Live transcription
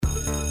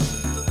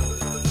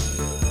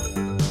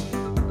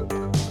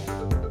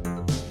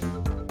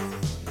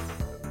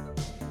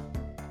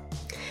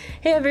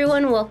Hey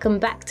everyone, welcome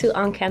back to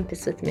On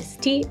Campus with Miss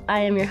T.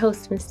 I am your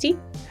host, Miss T.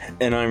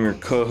 And I'm your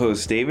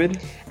co-host,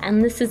 David.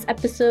 And this is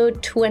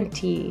episode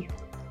 20.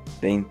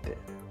 20.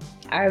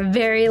 Our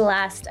very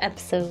last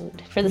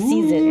episode for the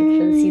season.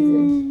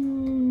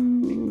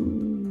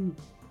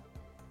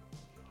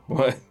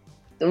 What?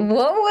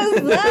 What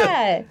was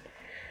that?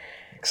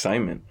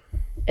 Excitement.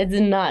 It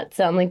did not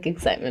sound like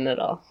excitement at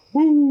all.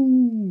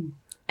 Woo!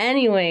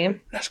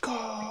 Anyway. Let's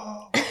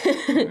go!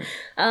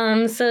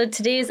 So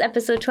today's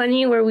episode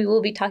 20, where we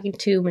will be talking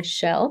to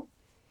Michelle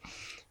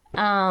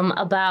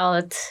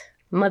about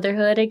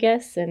motherhood, I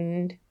guess,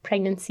 and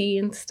pregnancy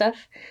and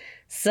stuff.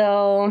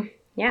 So,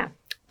 yeah.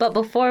 But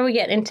before we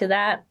get into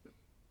that,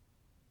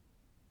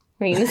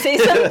 were you going to say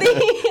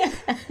something?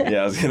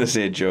 Yeah, I was going to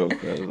say a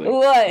joke. I was like,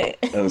 What? I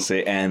was going to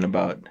say Anne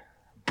about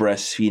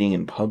breastfeeding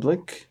in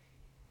public,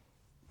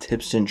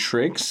 tips and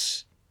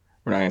tricks.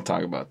 We're not going to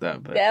talk about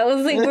that, but... I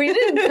was like, we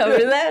didn't cover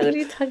that. What are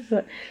you talking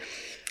about?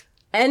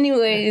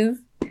 Anyways,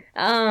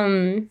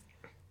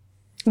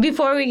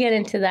 before we get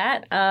into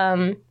that,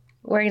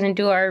 we're going to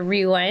do our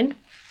rewind,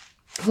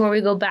 where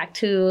we go back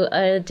to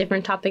a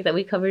different topic that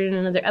we covered in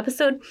another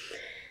episode.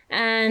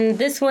 And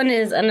this one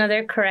is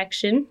another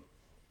correction.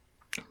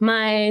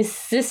 My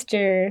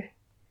sister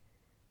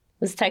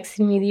was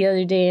texting me the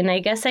other day, and I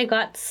guess I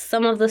got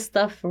some of the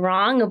stuff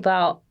wrong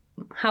about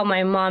how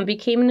my mom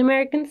became an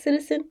American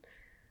citizen.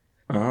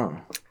 Oh.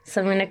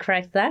 So I'm going to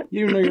correct that.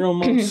 You know your own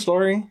mom's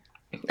story?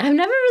 I've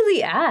never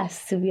really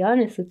asked, to be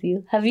honest with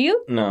you. Have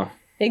you? No.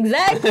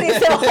 Exactly.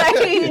 So why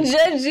are you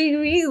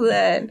judging me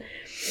then?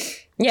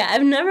 Yeah,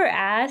 I've never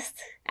asked.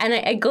 And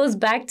it goes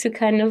back to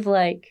kind of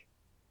like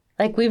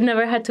we've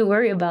never had to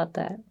worry about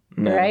that.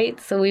 No.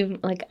 Right? So we've,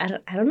 I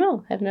don't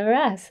know. I've never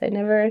asked.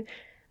 And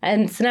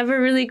it's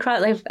never really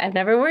crossed, I've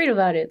never worried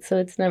about it. So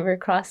it's never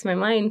crossed my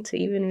mind to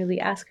even really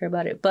ask her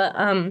about it. But,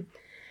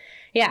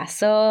 yeah,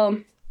 so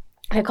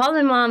I called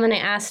my mom and I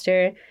asked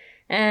her.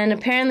 And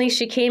apparently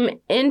she came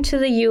into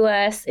the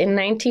U.S. in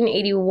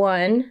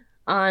 1981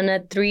 on a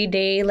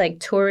 3-day,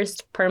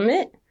 tourist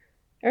permit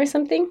or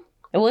something.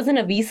 It wasn't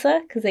a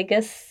visa, because I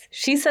guess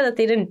she said that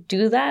they didn't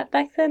do that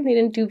back then. They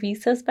didn't do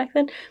visas back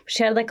then.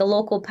 She had, a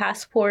local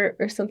passport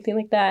or something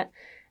like that.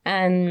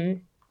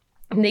 And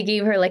they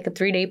gave her, a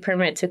 3-day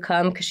permit to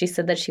come, because she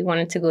said that she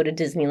wanted to go to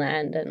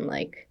Disneyland and,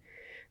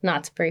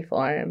 Knott's Berry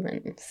Farm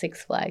and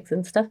Six Flags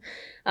and stuff.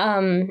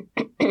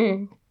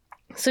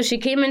 So she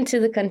came into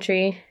the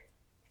country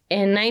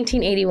in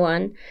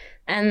 1981,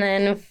 and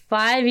then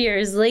 5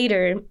 years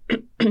later,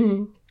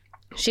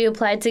 she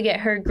applied to get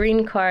her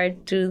green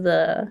card through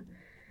the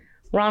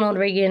Ronald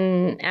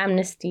Reagan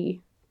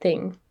amnesty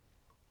thing.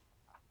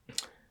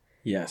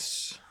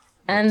 Yes.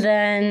 And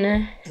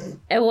then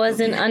it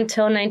wasn't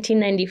until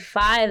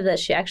 1995 that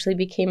she actually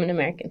became an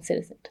American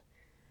citizen.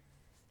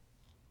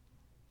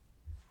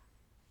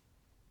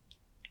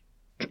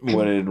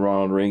 What did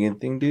Ronald Reagan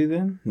thing do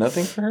then?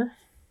 Nothing for her?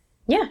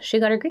 Yeah, she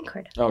got her green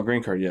card. Oh,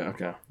 green card, yeah,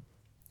 okay.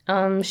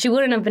 She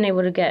wouldn't have been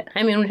able to get...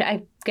 I mean,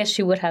 I guess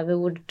she would have. It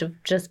would have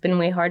just been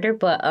way harder.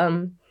 But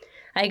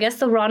I guess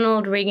the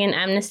Ronald Reagan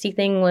amnesty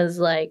thing was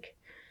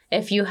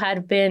if you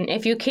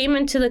came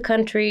into the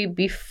country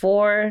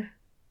before...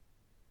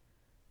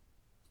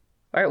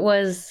 Or it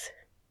was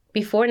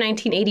before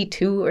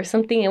 1982 or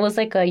something. It was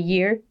a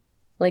year,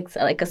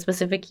 a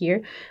specific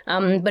year.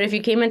 But if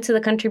you came into the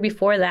country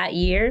before that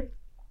year,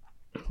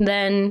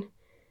 then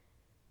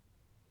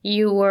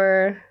you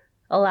were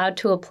allowed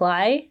to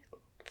apply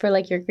for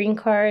your green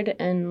card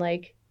and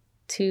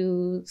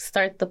to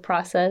start the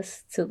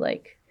process to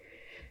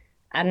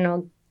I don't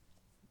know.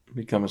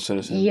 Become a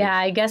citizen. Yeah,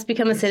 I guess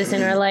become a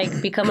citizen or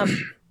become a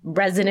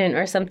resident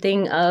or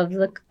something of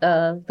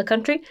the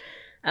country.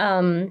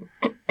 But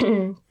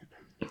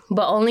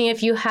only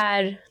if you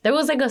had, there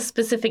was a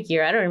specific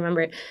year, I don't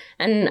remember it.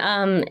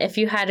 And if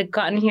you had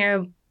gotten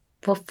here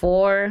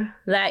before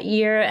that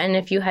year and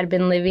if you had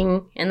been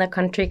living in the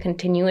country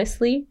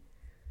continuously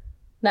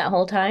that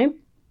whole time,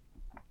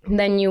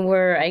 then you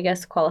were, I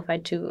guess,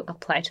 qualified to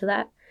apply to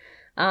that.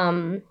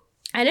 I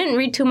didn't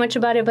read too much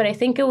about it, but I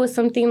think it was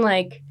something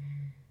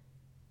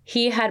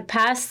he had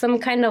passed some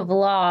kind of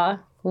law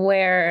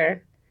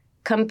where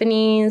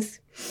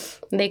companies,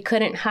 they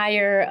couldn't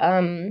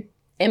hire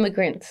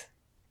immigrants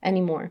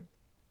anymore.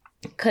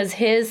 Because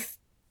his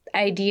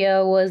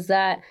idea was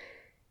that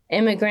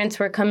immigrants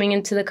were coming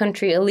into the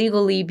country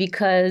illegally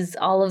because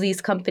all of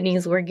these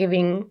companies were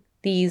giving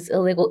these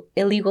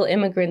illegal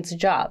immigrants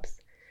jobs.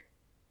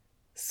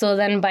 So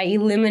then by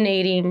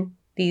eliminating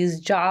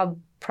these job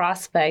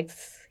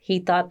prospects, he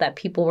thought that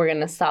people were going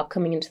to stop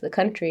coming into the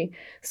country.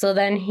 So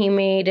then he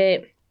made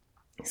it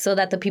so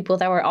that the people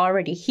that were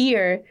already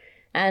here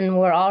and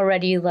were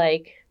already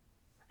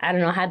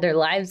had their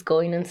lives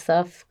going and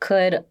stuff,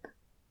 could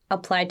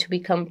apply to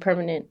become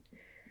permanent,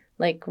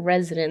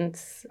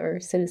 residents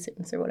or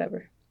citizens or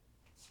whatever.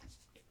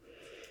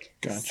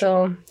 Gotcha.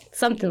 So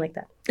something like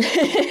that.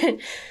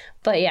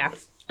 But yeah,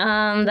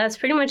 that's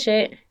pretty much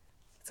it.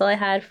 That's all I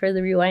had for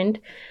the rewind.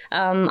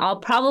 I'll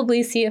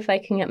probably see if I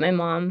can get my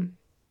mom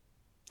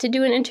to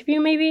do an interview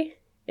maybe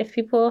if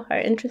people are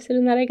interested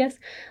in that, I guess,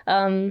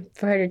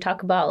 for her to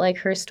talk about like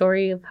her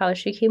story of how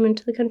she came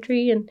into the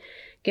country and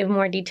give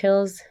more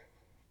details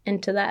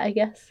into that, I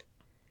guess.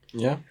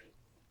 Yeah.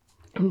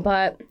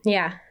 But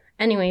yeah,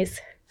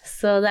 anyways,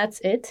 so that's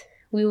it.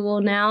 We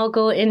will now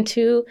go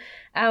into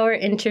our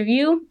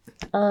interview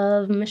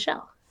of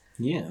Michelle,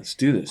 Yeah, let's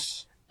do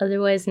this.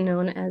 otherwise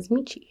known as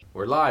Michi.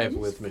 We're live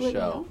with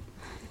Michelle.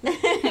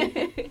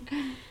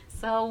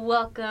 So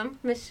welcome,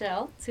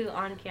 Michelle, to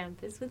On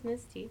Campus with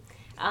Miss T.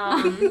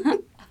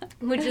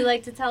 Would you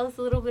like to tell us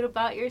a little bit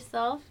about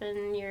yourself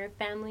and your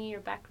family, your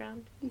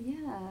background?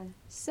 Yeah.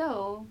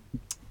 So,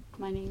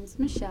 my name's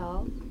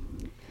Michelle.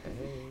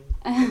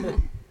 Hey.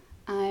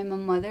 I'm a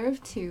mother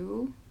of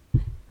 2.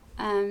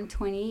 I'm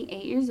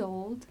 28 years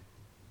old.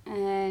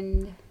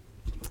 And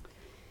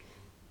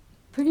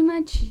pretty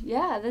much,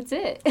 yeah, that's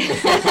it.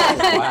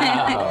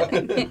 Wow.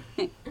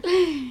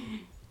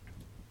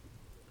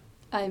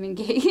 I'm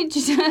engaged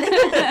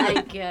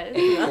I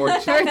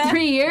guess. for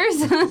 3 years.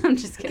 I'm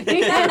just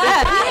kidding.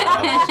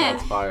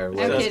 Shots fired.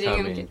 I'm What's kidding, I'm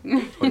coming?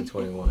 kidding.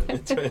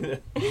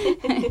 2021.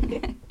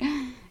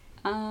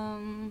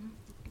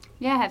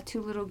 Yeah, I have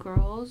 2 little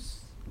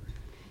girls.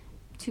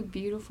 2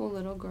 beautiful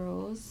little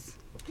girls.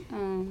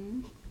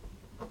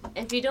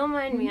 If you don't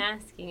mind me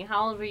asking,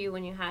 how old were you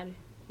when you had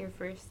your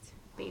first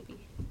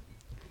baby?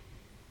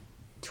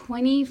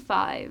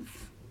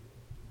 25.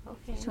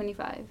 Okay.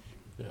 25.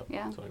 Yep,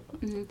 Yeah. 25.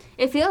 Hmm.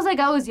 It feels like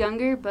I was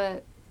younger,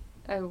 but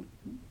I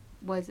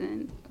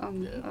wasn't.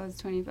 Yeah. I was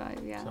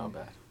 25. Yeah. It's not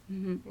bad.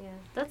 Hmm. Yeah,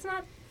 that's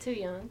not too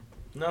young,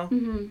 No,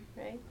 Hmm.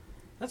 right?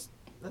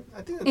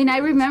 I think. And I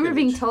remember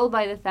being told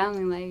by the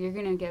family, like, you're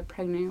gonna get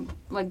pregnant,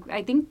 like,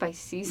 I think by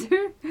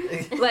Caesar,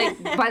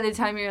 like, by the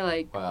time you're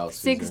like Wow,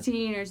 Caesar.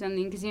 16 or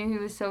something, because he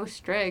was so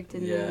strict,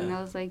 and then Yeah.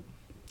 I was like,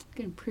 I'm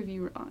gonna prove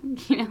you wrong,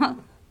 you know.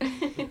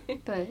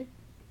 But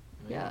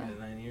yeah.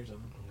 9 years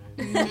old.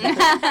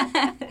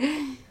 yeah,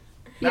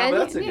 No, I but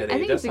that's a think- good I age.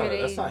 think That's it's a not.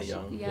 good That's not age.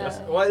 young.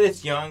 Yeah. Well,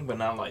 it's young, but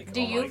not like.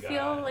 Do oh you my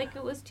feel God. like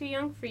it was too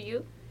young for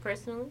you,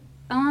 personally?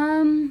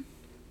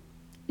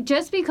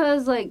 Just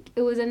because, like,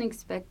 it was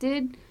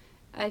unexpected,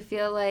 I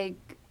feel like,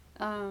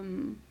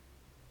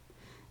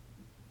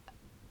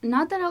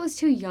 not that I was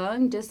too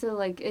young, just to,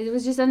 like, it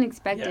was just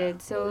unexpected.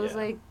 Yeah, So well, it was yeah.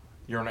 like,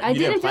 You're not, I you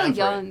didn't feel plan for it.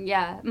 young,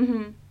 yeah.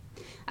 Hmm.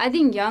 I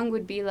think young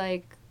would be,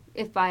 like,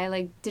 if I,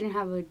 like, didn't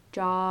have a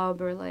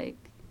job or, like,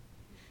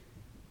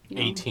 you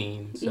know.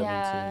 18, 17.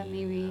 Yeah,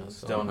 maybe.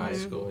 Still in high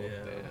Mhm. school,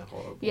 yeah.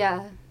 Horrible.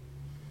 Yeah.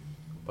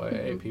 But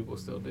hey, Mhm. people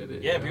still did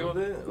it. Yeah, you know? people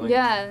did. It. Like,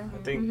 Yeah. I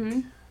think. Hmm.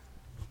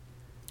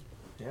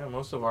 Yeah,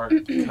 most of our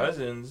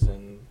cousins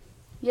and.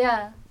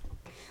 Yeah.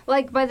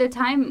 Like, by the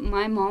time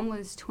my mom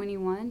was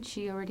 21,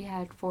 she already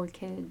had 4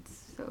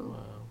 kids, so.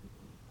 Wow.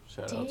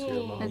 Shout out to your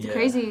Dang. mom. That's Yeah.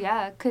 crazy,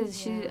 yeah,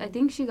 because Yeah. I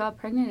think she got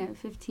pregnant at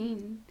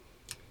 15,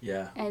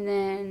 Yeah. and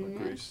then,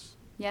 Grace.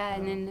 yeah,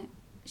 and then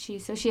she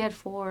had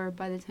 4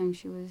 by the time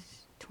she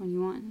was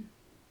 21.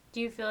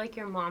 Do you feel like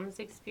your mom's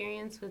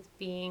experience with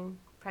being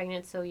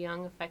pregnant so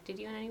young affected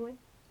you in any way?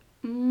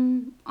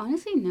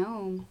 Honestly,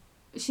 no.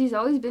 She's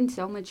always been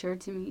so mature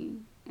to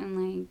me, and,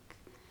 like,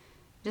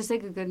 just,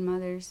 like, a good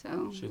mother,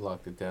 so. She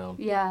locked it down.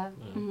 Yeah.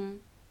 Yeah. Hmm.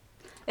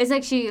 It's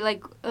like she,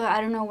 like, I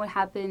don't know what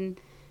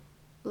happened,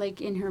 like,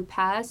 in her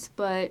past,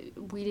 but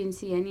we didn't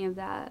see any of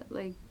that,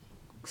 like,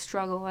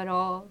 struggle at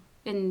all.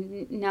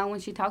 And now when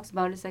she talks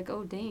about it, it's like,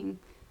 oh, dang.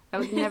 I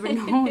would never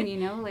known, you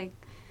know? Like,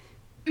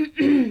 but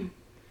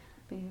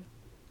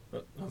yeah.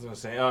 I was gonna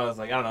say, I was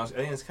like, I don't know. I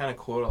think it's kind of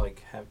cool to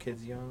like have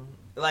kids young.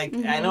 Like, I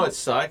Mhm. know it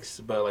sucks,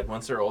 but like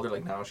once they're older,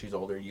 like now she's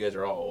older, you guys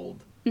are all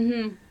old.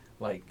 Mm-hmm.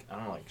 Like, I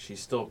don't know, like she's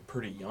still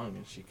pretty young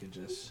and she could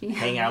just Yeah.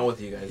 hang out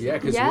with you guys. Yeah,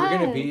 because Yeah. we're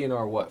going to be in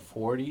our,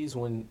 40s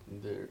when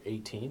they're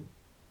 18?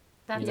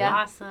 That's Yeah.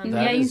 awesome.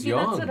 That yeah, you is see,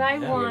 young, that's what I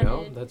yeah, wanted. You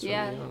know? That's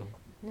Yeah. really young.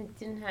 And it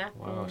didn't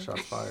happen. Wow,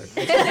 shots fired.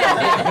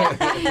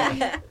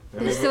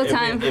 There's still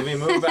time. If we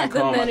move back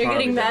home, I'd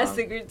probably be down.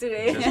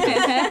 today.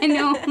 I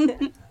know.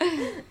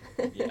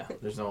 Yeah,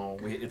 there's no.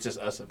 It's just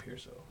us up here,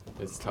 so.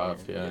 It's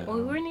tough, yeah. Well,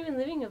 we weren't even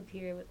living up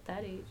here at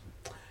that age.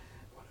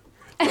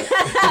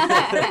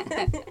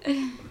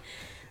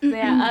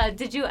 Yeah.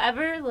 Did you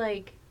ever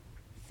like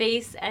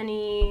face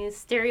any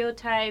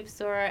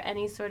stereotypes or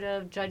any sort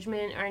of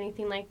judgment or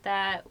anything like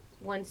that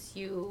once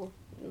you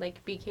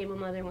like became a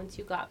mother? Once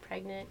you got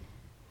pregnant?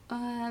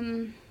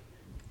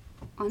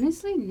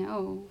 Honestly,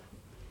 no.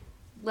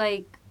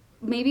 Like,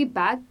 maybe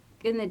back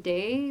in the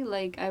day,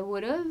 like, I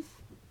would have,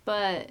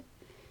 but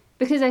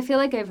because I feel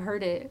like I've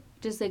heard it.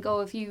 Just like, oh,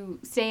 if you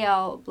stay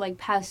out, like,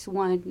 past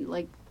 1,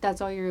 like,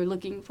 that's all you're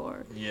looking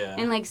for. Yeah.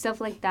 And, like, stuff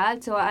like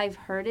that. So I've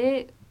heard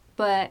it,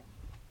 but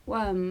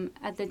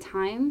at the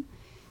time,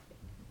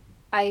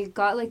 I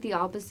got, like, the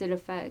opposite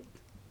effect,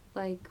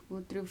 like,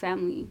 through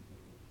family.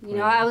 You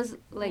know, I was,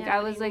 like, Yeah, I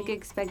what was, do you like, mean?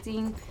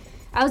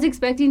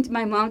 expecting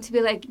my mom to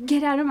be like,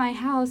 get out of my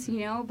house,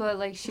 you know, but,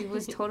 like, she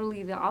was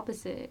totally the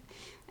opposite.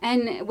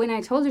 And when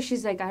I told her,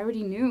 she's like, I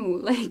already knew,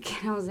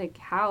 like, and I was like,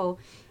 how?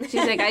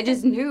 She's like, I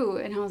just knew,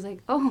 and I was like,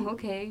 oh,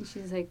 okay.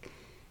 She's like,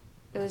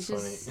 it was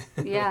That's just,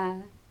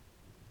 yeah.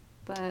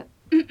 But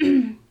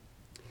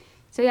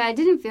So yeah, I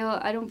don't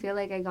feel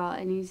like I got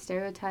any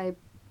stereotype,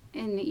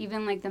 and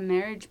even like the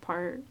marriage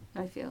part,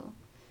 I feel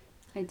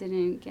I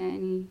didn't get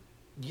any.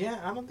 Yeah,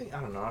 I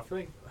don't know. I feel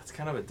like that's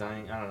kind of a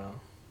dying. I don't know.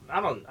 I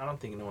don't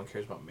think no one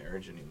cares about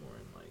marriage anymore.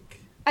 And like,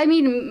 I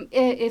mean,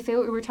 if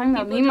we're talking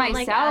about People me don't,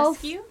 myself, like,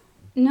 ask you?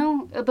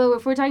 no. But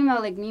if we're talking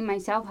about like me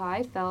myself, how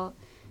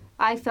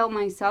I felt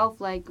myself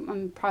like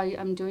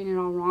I'm doing it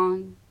all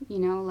wrong. You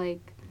know,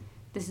 like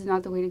this is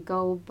not the way to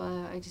go.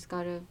 But I just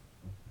gotta,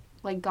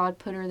 like, God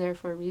put her there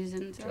for a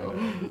reason. So.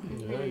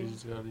 yeah, you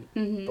just gotta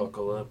Mhm.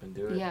 buckle up and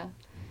do it. Yeah.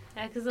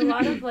 Yeah, because a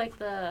lot of like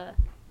the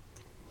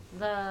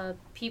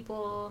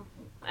people,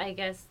 I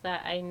guess,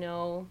 that I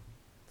know,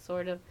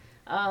 sort of,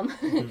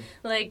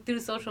 like through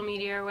social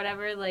media or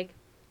whatever, like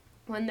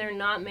when they're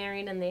not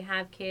married and they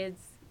have kids,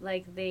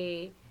 like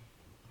they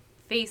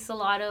face a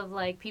lot of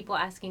like people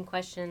asking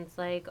questions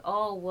like,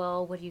 oh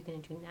well, what are you gonna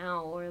do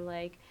now, or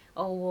like,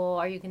 oh well,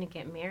 are you gonna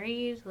get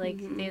married? Like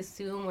they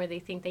assume or they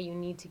think that you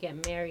need to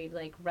get married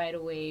like right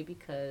away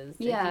because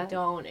if you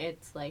don't,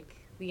 it's like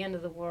the end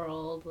of the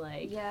world.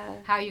 Like,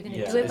 how are you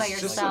gonna do it by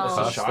it's yourself?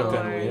 Just a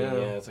shotgun or, wedding.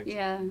 Yeah, it's like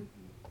Yeah.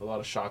 a lot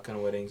of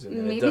shotgun weddings, and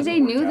Maybe it doesn't they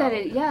knew work that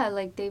out.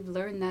 like they've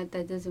learned that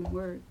doesn't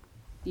work,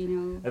 you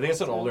know. I think it's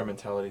an older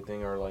mentality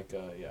thing, or like,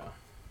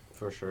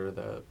 For sure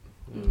that.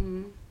 Yeah.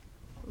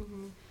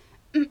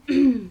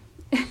 Mm-hmm.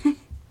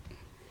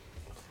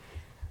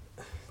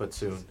 But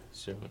soon.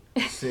 soon.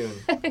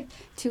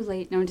 Too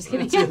late. No, I'm just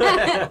kidding.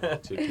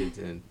 2 kids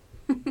in.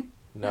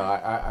 No,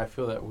 I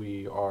feel that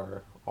we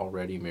are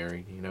already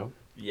married, you know?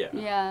 Yeah.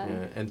 Yeah.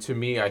 And to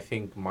me, I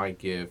think my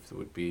gift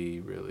would be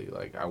really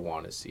like I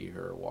want to see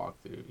her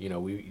walk through. You know,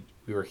 we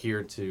were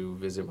here to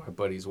visit my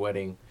buddy's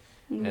wedding,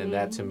 and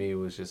that to me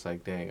was just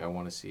like, dang, I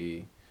want to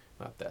see,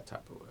 not that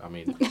type of. I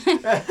mean,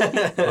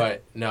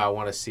 but no, I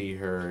want to see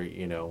her,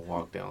 you know,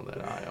 walk down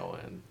that aisle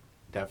and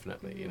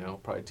definitely, you know,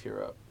 probably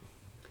tear up.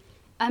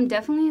 I'm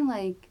definitely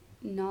like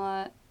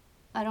not.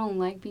 I don't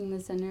like being the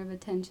center of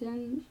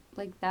attention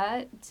like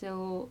that.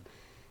 So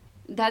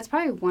that's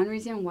probably one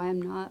reason why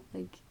I'm not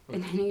like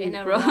in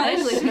a rush.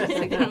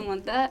 Like, I don't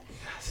want that.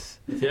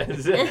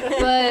 Yes.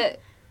 But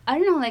I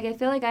don't know. Like I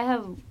feel like I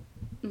have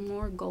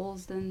more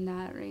goals than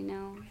that right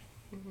now.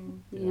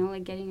 You know,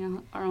 like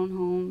getting our own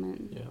home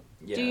and.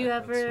 Yeah. Do you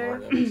that's ever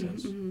smart, that makes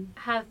sense.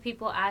 have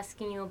people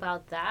asking you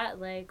about that?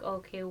 Like,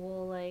 okay,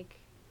 well, like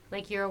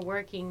you're a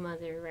working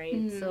mother,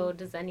 right? So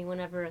does anyone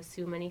ever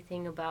assume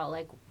anything about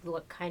like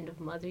what kind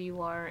of mother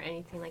you are or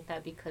anything like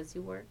that because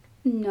you work?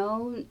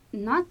 No,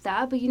 not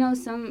that, but you know,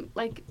 some,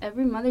 like,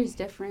 every mother's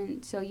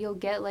different, so you'll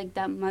get, like,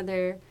 that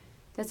mother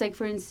that's, like,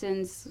 for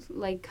instance,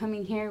 like,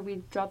 coming here,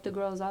 we dropped the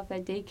girls off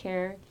at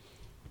daycare,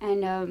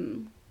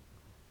 and,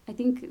 I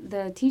think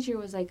the teacher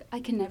was like, I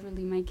can never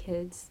leave my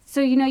kids.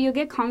 So, you know, you'll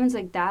get comments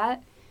like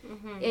that,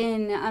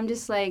 and I'm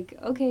just like,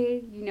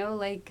 okay, you know,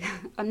 like,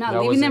 I'm not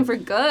leaving them for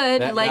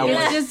good.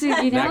 It's just,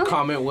 you know. That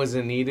comment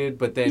wasn't needed,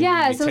 but then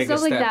you take a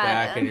step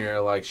back and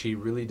you're like, she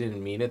really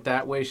didn't mean it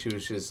that way. She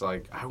was just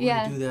like, I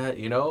wouldn't do that,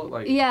 you know?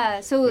 Like,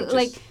 so,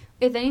 like,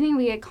 if anything,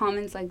 we get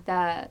comments like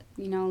that,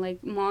 you know,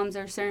 like, moms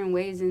are certain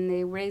ways and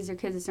they raise their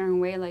kids a certain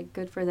way, like,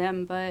 good for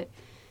them, but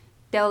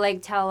they'll,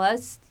 like, tell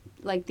us,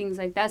 like, things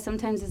like that.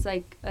 Sometimes it's,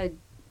 like,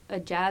 a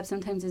jab,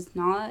 sometimes it's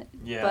not.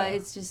 Yeah. But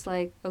it's just,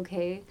 like,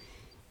 okay.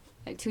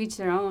 To each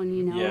their own,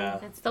 you know.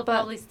 Yeah. It still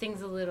probably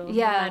stings a little, no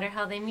matter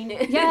how they mean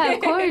it. Yeah, of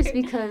course,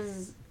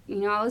 because, you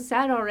know, I was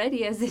sad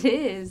already as it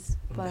is,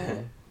 but...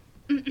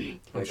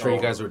 I'm sure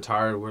you guys were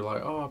tired. We're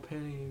like, oh,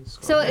 Penny.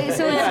 So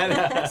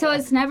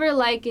it's never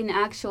like an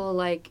actual,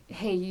 like,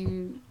 hey,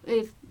 you...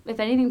 If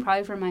anything,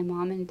 probably for my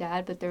mom and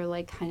dad, but they're,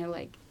 like, kind of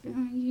like,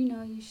 oh, you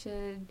know, you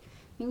should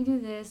maybe do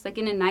this, like,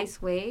 in a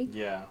nice way.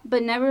 Yeah.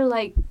 But never,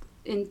 like,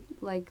 in,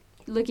 like...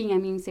 looking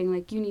at me and saying,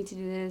 like, you need to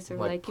do this, or,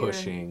 like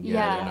pushing. They're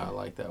not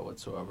like that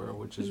whatsoever,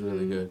 which is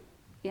really good.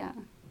 Yeah.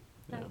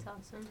 That's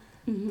awesome.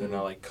 They're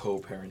not, like,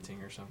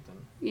 co-parenting or something.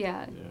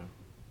 Yeah.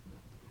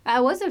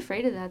 I was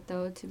afraid of that,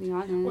 though, to be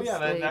honest. Well, yeah,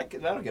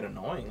 that'll get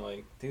annoying.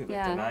 Like, dude,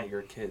 they're not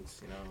your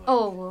kids, you know? Like,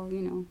 oh, well,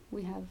 you know,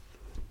 we have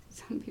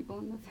some people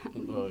in the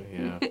family.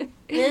 Oh,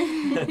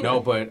 yeah. No,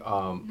 but,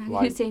 I'm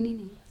not going to say any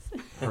names.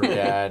 Her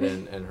dad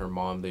and her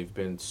mom, they've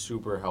been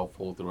super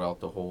helpful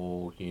throughout the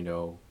whole, you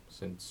know,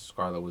 since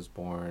Scarlett was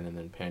born, and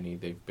then Penny,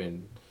 they've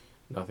been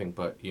nothing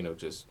but, you know,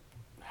 just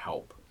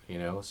help, you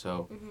know,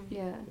 so,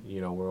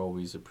 you know, we're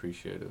always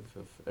appreciative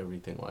of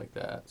everything like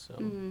that, so.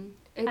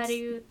 How do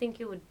you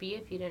think it would be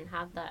if you didn't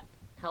have that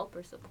help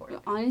or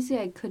support? Honestly,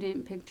 I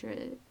couldn't picture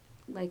it.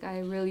 Like, I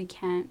really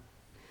can't.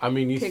 I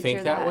mean, you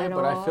think that way,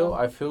 but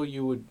I feel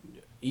you would,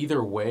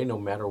 either way, no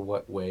matter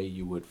what way,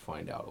 you would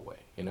find out a way,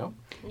 you know?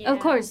 Yeah. Of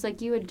course,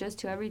 like, you adjust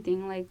to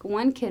everything. Like,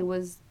 one kid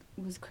was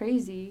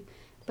crazy.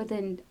 But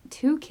then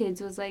 2 kids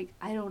was like,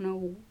 I don't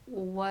know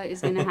what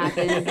is going to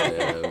happen.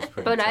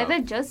 But tough. I've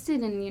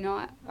adjusted, and, you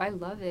know, I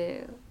love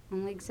it.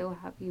 I'm, like, so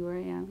happy where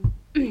I am.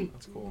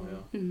 That's cool,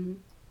 yeah.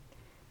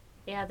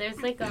 Yeah,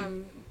 there's, like,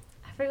 I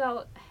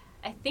forgot,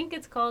 I think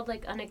it's called,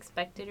 like,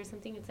 Unexpected or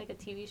something. It's, like, a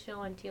TV show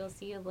on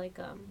TLC of, like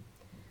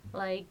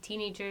like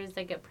teenagers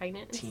that get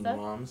pregnant and Teen stuff.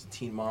 moms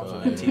Oh,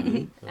 on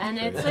MTV. And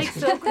it's like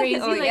so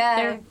crazy, Oh, like yeah.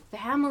 their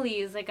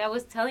families. Like I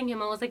was telling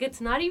him, I was like, it's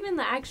not even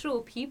the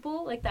actual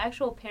people, like the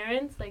actual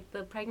parents, like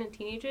the pregnant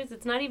teenagers.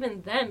 It's not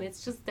even them.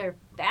 It's just their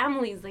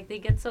families. Like they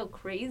get so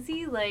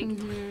crazy. Like Yeah,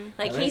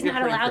 they he's get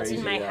not pretty allowed crazy, to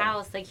in my yeah.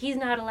 house. Like he's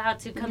not allowed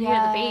to come near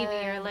the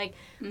baby. Or like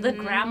the Mhm.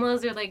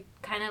 grandmas are like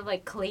kind of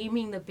like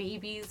claiming the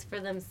babies for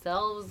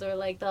themselves. Or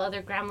like the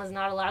other grandma's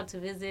not allowed to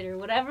visit or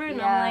whatever.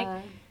 And I'm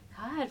like,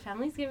 God,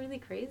 families get really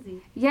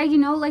crazy. Yeah, you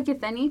know, like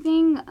if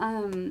anything,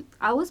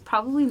 I was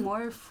probably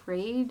more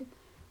afraid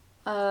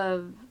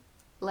of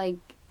like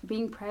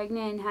being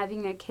pregnant and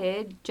having a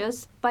kid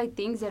just by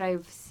things that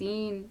I've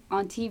seen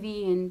on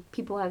TV and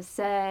people have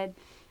said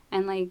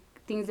and like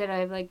things that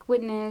I've like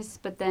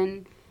witnessed. But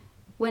then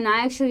when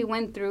I actually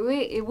went through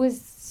it, it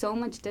was so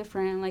much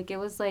different. Like it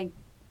was like,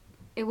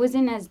 it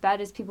wasn't as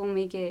bad as people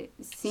make it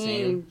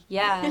seem.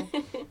 Yeah.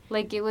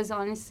 Like it was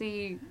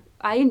honestly,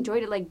 I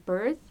enjoyed it. Like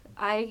birth,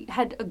 I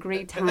had a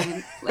great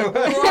time. Like,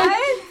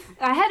 what?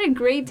 I had a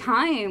great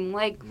time.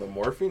 Like, The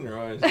morphine or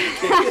what?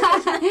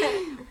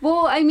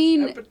 well, I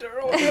mean,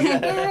 Epidural.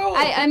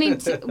 I mean,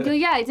 well,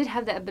 yeah, I did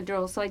have the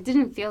epidural, so I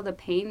didn't feel the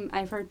pain.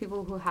 I've heard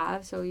people who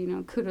have, so you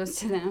know, kudos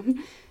to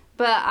them.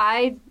 But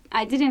I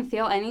didn't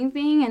feel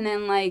anything, and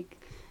then like,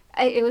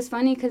 it was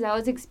funny because I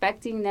was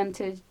expecting them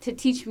to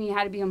teach me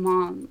how to be a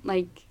mom,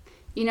 like.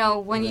 You know,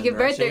 when In you the give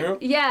birth, nursing room?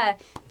 yeah.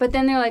 But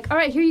then they're like, all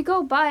right, here you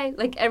go, bye.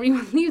 Like,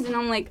 everyone leaves, and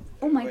I'm like,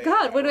 oh, my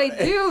God, what do I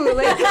do?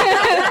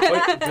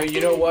 Like, But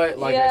you know what?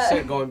 Like Yeah. I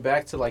said, going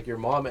back to like your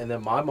mom and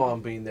then my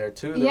mom being there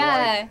too. They're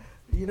yeah. like,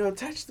 you know,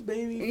 touch the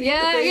baby. feed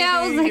Yeah, the baby. yeah,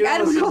 I was like, You I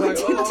don't know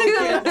it's what to like, oh,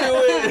 can't do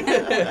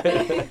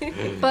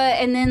it. But,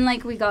 and then,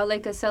 like, we got,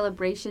 like, a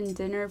celebration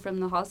dinner from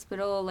the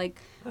hospital. Like,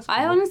 That's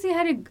I cool. honestly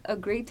had a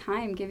great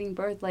time giving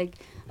birth. Like,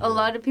 a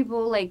lot of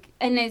people, like,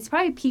 and it's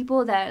probably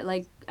people that,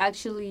 like,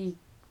 actually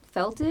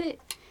felt it.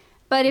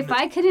 But if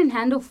I couldn't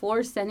handle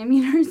 4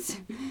 centimeters,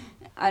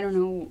 I don't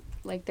know,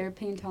 like, their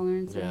pain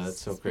tolerance Yeah, is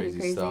that's some pretty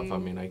crazy stuff. I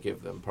mean, I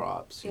give them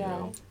props. You Yeah.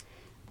 know.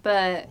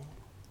 But,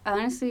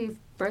 honestly,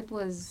 birth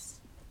was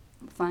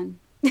fun.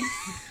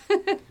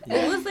 What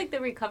was like the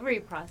recovery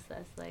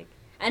process like?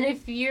 And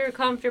if you're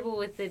comfortable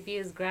with it, be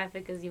as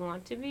graphic as you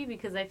want to be,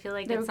 because I feel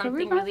like The it's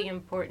recovery something really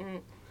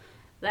important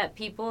that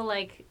people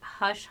like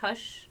hush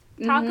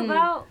talk Mhm.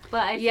 about.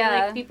 But I feel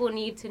Yeah. like people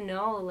need to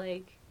know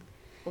like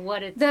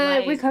what it's The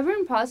like.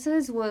 recovering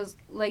process was,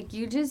 like,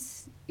 you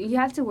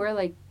have to wear,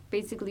 like,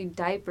 basically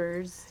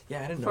diapers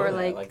Yeah, I didn't know for,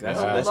 that. like, that's,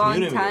 a that's long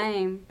new to me.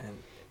 time. And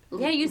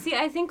Yeah, you see,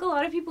 I think a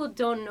lot of people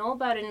don't know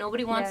about it.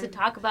 Nobody wants Yeah. to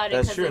talk about it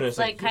That's because true, and it's it's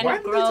like like, kind why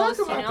of don't they talk gross,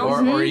 you about know.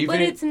 that? Or But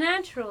even it's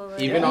natural.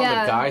 Like, even on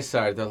Yeah. the guy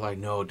side, they're like,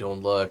 no,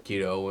 don't look,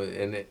 you know.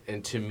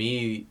 And to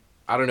me,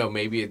 I don't know,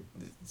 maybe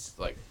it's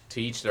like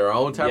to each their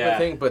own type Yeah. of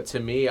thing. But to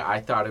me, I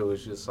thought it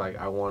was just like,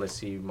 I want to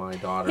see my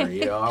daughter,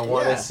 you know. I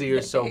want to Yeah. see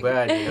her so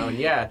bad, you know. And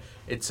yeah,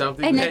 it's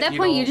something. And that, at that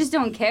point, you know, just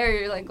don't care.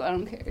 You're like, I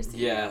don't care.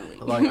 yeah,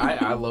 like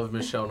I love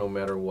Michelle no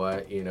matter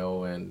what, you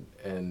know, and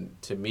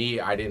to me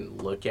I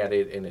didn't look at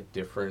it in a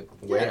different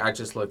way. Yeah. I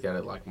just looked at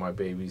it like my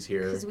baby's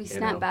here. Because we you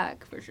snap know.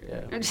 back, for sure.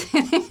 Yeah. I'm just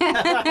kidding.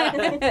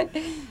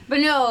 But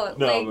no,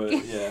 no, like... but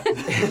yeah.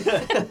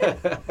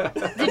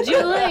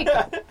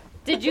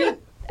 Did you,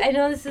 I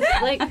know this is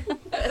like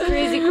a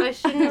crazy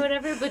question or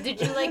whatever, but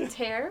did you like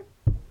tear?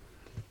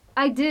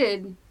 I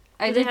did.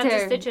 I Did they did have to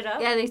tear. stitch it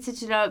up? Yeah, they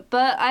stitched it up.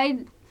 But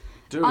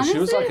Dude, she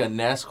was Honestly- like a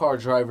NASCAR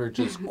driver,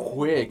 just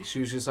quick. She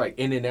was just like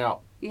in and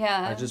out.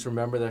 yeah. I just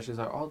remember that she's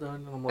like all done.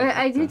 And I'm like,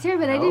 I what did the tear,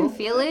 but I hell? didn't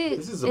feel it.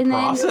 This is a And then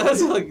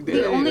process. Like, The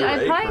dude, only I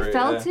right probably for it,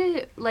 felt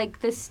it like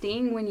the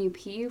sting when you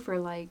pee for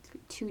like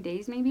 2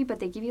 days maybe, but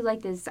they give you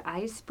like this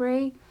ice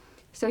spray,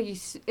 so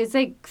it's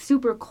like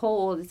super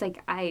cold. It's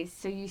like ice,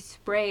 so you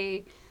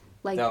spray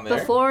like Down there?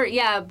 before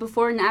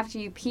and after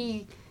you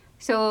pee.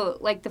 So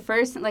like the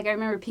first, like I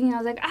remember peeing, I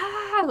was like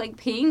like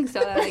peeing,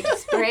 so I like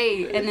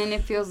spray, and then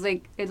it feels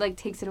like it like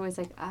takes it away. It's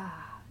like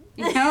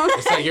you know.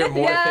 It's like you're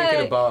more Yeah.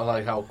 thinking about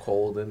like how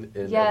cold and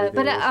Yeah, everything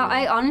but is,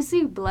 I you know?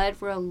 honestly bled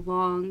for a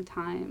long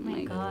time. Oh my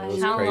Like gosh, it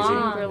was how crazy.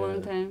 long? for a long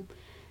Yeah. time.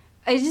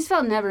 It just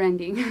felt never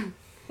ending.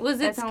 Was it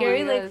That's how scary,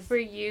 long it like, was. for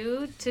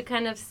you to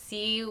kind of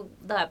see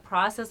that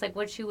process, like,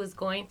 what she was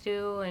going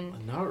through?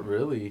 And Not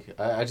really.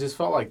 I just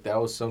felt like that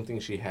was something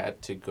she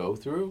had to go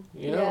through,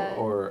 you know? Yeah.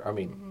 Or, I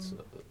mean,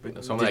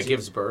 But someone did that you-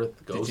 gives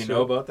birth goes Did you through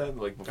know it. about that?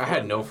 Like before? I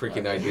had no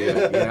freaking idea.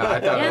 You know, I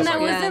thought yeah, it and was that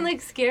like, wasn't,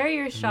 like, scary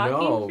or shocking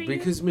no, for you?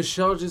 because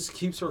Michelle just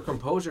keeps her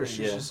composure.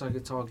 She's Yeah. just like,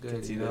 it's all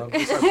good, see you know? that.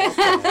 Just like,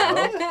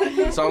 what the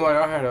hell? So I'm like,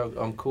 all right,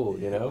 I'm cool,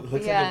 you know?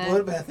 Looks Yeah. like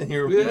a bloodbath in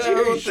here. Yeah,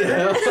 what the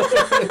hell?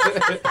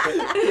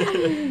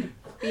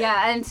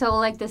 Yeah, and so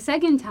like the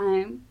second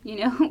time, you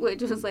know,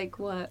 which was like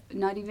what,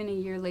 not even a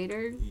year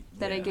later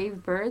that I Yeah.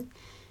 gave birth,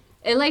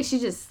 it like she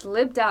just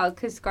slipped out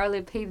because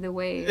Scarlett paved the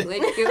way.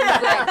 Like it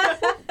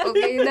was like,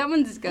 okay, that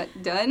one just got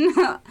done.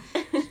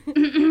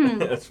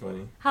 That's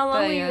funny. How long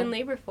But, were you yeah. in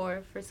labor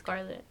for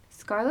Scarlett?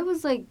 Scarlett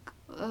was like,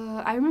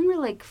 I remember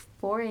like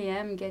 4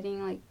 a.m.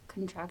 getting like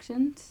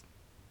contractions.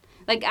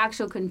 like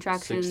actual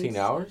contractions. 16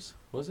 hours?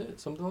 Was it?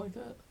 Something like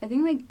that? I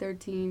think like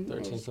 13.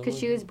 13, Because she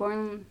something was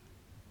born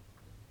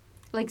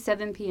like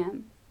 7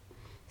 p.m.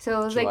 So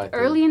it was July like 3rd.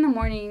 early in the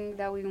morning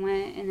that we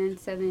went and then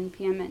 7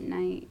 p.m. at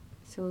night.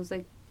 So it was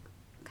like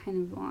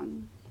kind of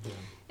long. Yeah.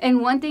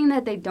 And one thing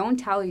that they don't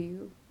tell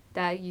you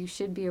that you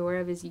should be aware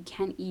of is you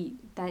can't eat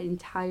that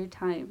entire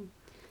time.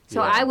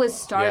 So Yeah. I was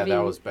starving. Yeah,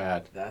 that was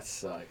bad. That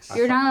sucks.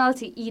 You're not allowed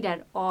to eat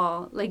at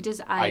all. Like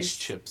just Ice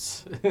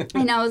chips.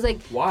 And I was like,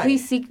 Why?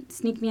 please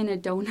sneak me in a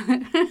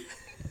donut.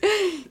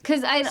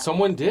 Because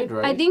Someone did,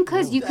 right? I think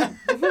because you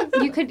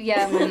could,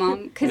 yeah, my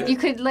mom. Because you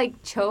could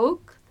like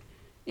choke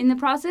in the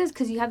process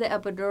because you have the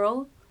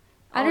epidural.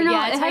 I don't know.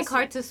 Yeah, it's it like has-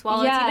 hard to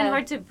swallow. It's yeah. even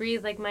hard to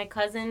breathe. Like my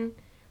cousin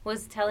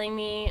was telling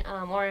me,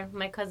 or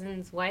my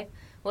cousin's wife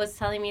was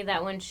telling me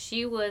that when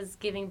she was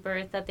giving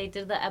birth, that they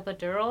did the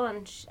epidural,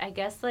 and I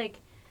guess like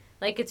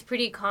it's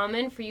pretty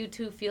common for you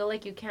to feel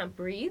like you can't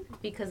breathe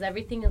because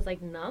everything is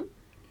like numb.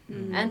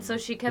 And so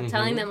she kept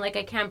telling them, like,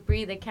 I can't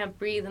breathe.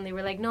 And they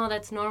were like, no,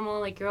 that's normal.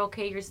 Like, you're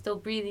okay. You're still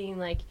breathing.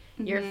 Like,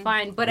 you're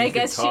fine. But You I can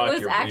guess she talk,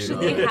 was you're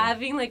actually breathing.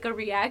 having, like, a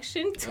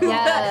reaction to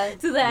Yeah.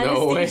 the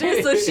No anesthesia.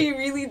 way. So she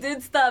really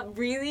did stop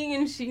breathing.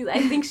 And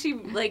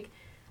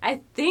I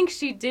think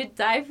she did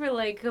die for,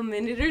 like, a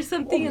minute or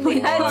something. and they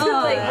had to,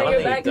 like, I bring don't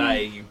her think back. you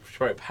died. You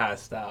probably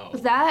passed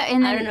out. That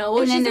and then, I don't know.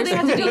 Well, and she then said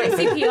they there's had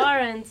to do, like,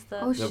 CPR and stuff.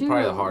 Oh, They're shoot.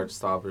 probably the heart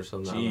stop or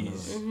something. I don't know.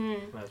 Jeez.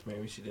 Mm-hmm. That's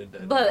maybe she did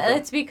that. But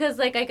it's because,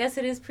 like, I guess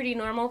it is pretty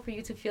normal for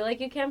you to feel like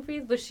you can't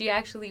breathe, but she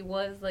actually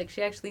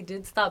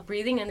did stop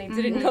breathing and they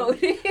didn't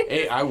notice.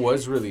 Hey, I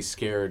was really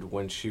scared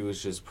when she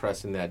was just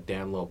pressing that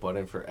damn little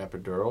button for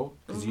epidural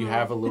because you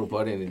have a little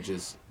button and it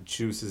just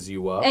juices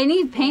you up.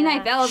 Any pain I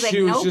Yeah. felt, I was like,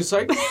 She was nope. just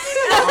like,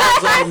 I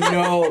was like,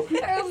 no.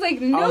 I was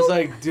like, nope. I was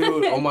like,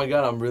 dude, oh my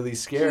god, I'm really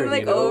scared.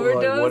 like, you know? Like,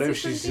 overdose what or if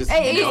she's something? just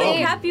Hey, Did they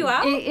numb? cap you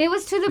out? It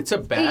was to the. It's a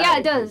bag. Yeah,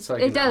 it does. It's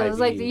like it an does.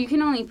 Like IV. you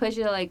can only push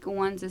it like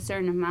once a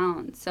certain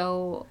amount.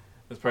 So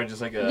it's probably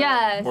just like a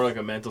Yeah. more like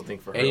a mental thing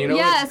for her. And you know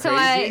yeah. what's So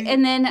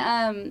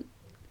crazy?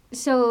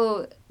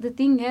 so the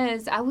thing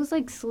is, I was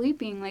like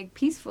sleeping like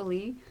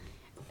peacefully,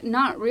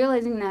 not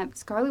realizing that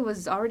Scarlett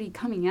was already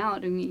coming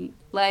out to me.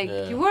 Like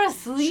Yeah. You were She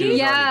asleep? was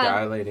Yeah.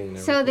 already dilating. And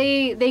so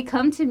everything. they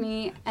come to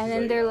me and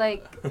then they're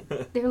like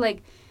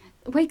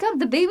wake up,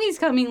 the baby's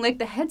coming, like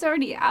the head's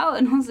already out,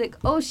 and I was like,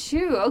 oh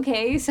shoot,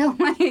 okay. So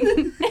like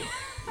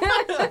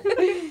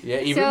Yeah,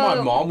 even So-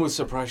 my mom was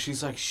surprised.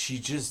 She's like, she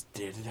just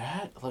did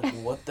that? Like,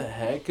 what the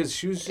heck? Because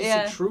she was just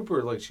Yeah. a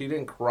trooper. Like, she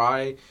didn't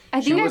cry. I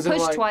She think I wasn't,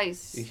 pushed like-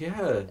 twice.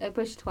 Yeah. I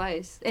pushed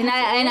twice, and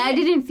I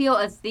didn't feel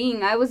a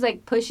thing. I was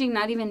like pushing,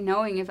 not even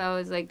knowing if I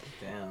was like,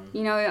 Damn.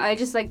 you know, I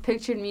just like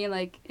pictured me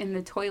like in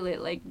the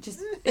toilet, like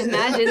just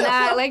imagine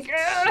that, like.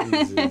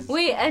 Jesus.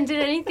 Wait, and did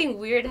anything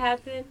weird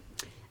happen?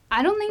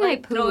 I don't think Like I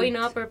pooped. throwing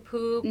up or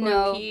poop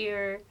No. or pee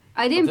or...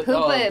 I didn't Oh, poop,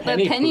 but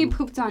Penny pooped.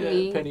 pooped on Yeah,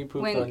 me. Penny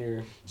pooped when on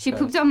your she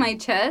chest. pooped on my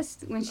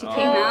chest when she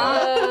came Oh.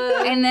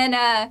 out, and then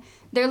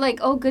they're like,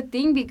 "Oh, good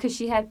thing because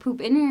she had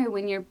poop in her.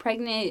 When you're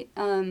pregnant,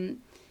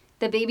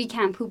 the baby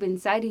can't poop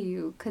inside of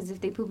you because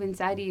if they poop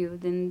inside of you,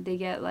 then they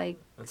get like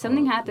That's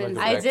something all- happens."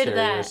 Like a I did bacteria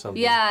or that.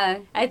 something. Yeah,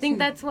 I think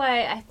that's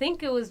why, I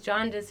think it was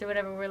jaundice or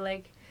whatever. We're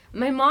like,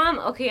 my mom,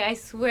 okay, I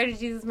swear to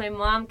Jesus, my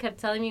mom kept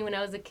telling me when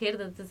I was a kid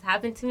that this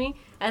happened to me.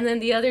 And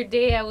then the other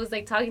day I was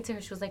like talking to her.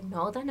 She was like,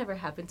 no, that never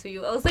happened to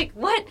you. I was like,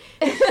 what?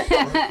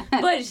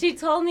 But she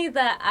told me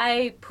that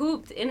I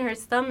pooped in her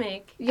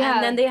stomach. Yeah.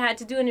 And then they had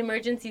to do an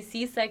emergency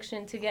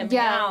C-section to get me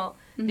Yeah. out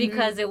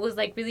because it was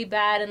like really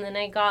bad. And then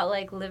I got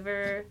like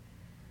liver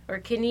or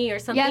kidney or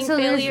something so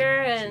there's- failure.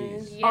 And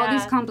Jeez. yeah. all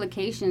these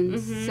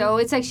complications. Mhm. So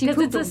it's like she 'Cause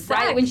pooped it's a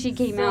right sac, when she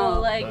came so,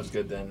 out. Like, That's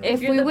good then.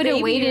 If you're we the would have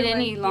baby, waited you're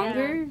any like,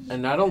 longer,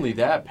 And not only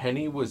that,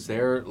 Penny was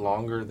there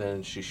longer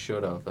than she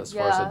should have as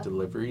far as Yeah. a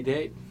delivery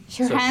date.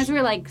 her So hands she-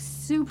 were like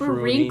super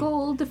pruny.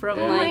 wrinkled from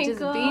Yeah. Oh my like just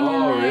God. being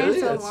Oh, in there really?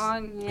 so That's-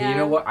 long. Yeah. And you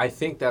know what? I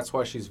think that's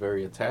why she's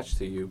very attached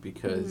to you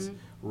because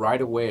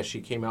right away as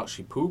she came out,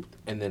 she pooped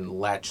and then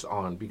latched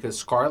on. Because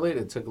Scarlett,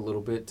 it took a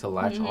little bit to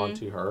latch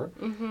onto her.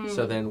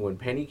 So then when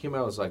Penny came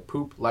out, it was like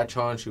poop, latch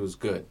on, she was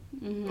good.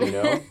 You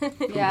know?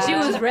 Yeah. She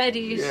was ready.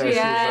 Yeah, She she was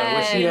like,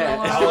 where's she at?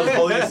 I was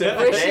holding this in for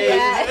Where's she days.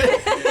 at?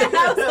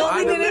 I was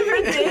holding it in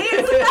for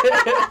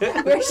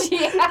days. Where's she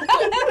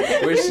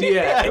at? Where's she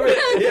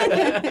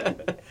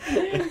at?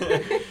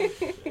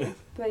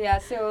 But yeah,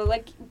 so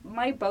like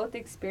my both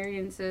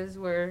experiences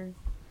were,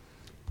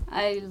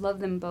 I love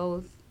them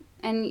both,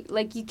 and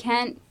like you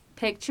can't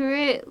picture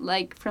it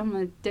like from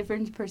a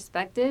different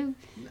perspective,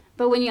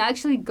 but when you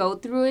actually go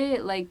through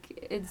it,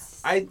 like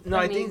it's I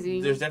amazing.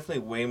 think there's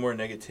definitely way more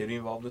negativity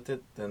involved with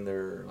it than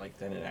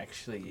it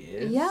actually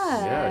is.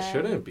 Yeah. Yeah, it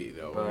shouldn't be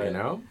though, But- you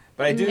know?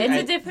 But I do. It's I,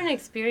 a different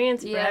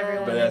experience for Yeah.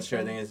 everyone. but that's true.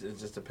 I think. think it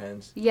just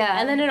depends. Yeah,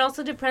 And then it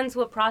also depends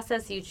what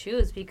process you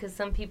choose because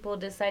some people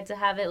decide to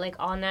have it like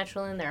all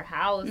natural in their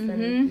house and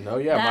Mhm. No,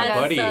 yeah, my That's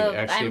buddy, so-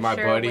 actually, I'm my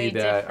sure buddy way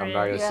that I'm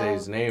not gonna different. say Yeah.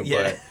 his name,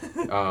 Yeah.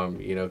 but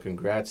you know,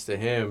 congrats to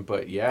him.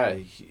 But yeah,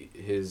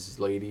 his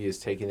lady is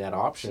taking that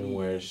option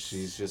where Jeez.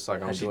 she's just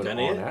like, I'm Has she doing it done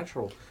all it?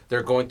 natural.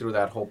 They're going through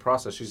that whole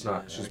process. She's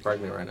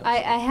pregnant right now.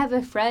 I have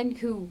a friend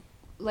who,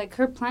 like,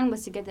 her plan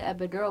was to get the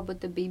epidural,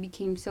 but the baby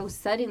came so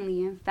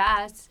suddenly and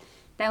fast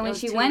that It when was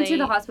she too went to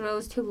the late. hospital, it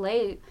was too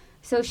late.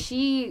 So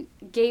she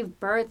gave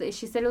birth.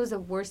 She said it was the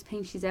worst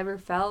pain she's ever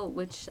felt,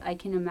 which I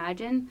can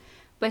imagine.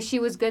 But she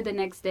was good the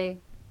next day.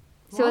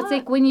 So it's What?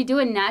 like when you do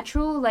it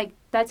natural, like,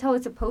 that's how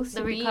it's supposed The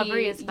to be.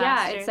 recovery is Yeah,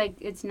 faster. it's like,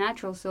 it's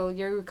natural. So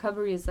your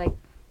recovery is like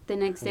the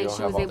next You day don't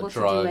she have was all able the to do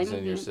drugs anything.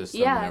 in your system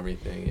yeah. and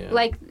everything. Yeah.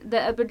 Like, the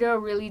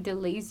epidural really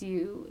delays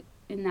you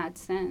in that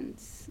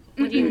sense.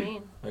 What do you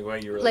mean? Like, why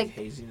you were Like-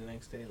 hazy the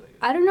next day? Like,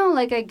 I don't know,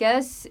 like, I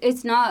guess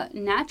it's not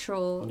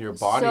natural. Your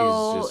body is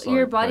so just, your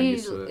like, not body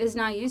used to it. is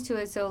not used to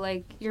it. So,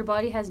 like, your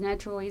body has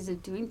natural ways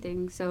of doing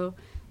things. So,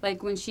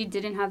 like, when she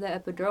didn't have the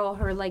epidural,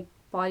 her, like,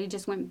 body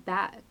just went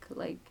back.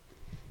 Like,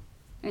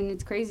 and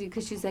it's crazy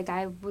because she's like,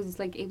 I was,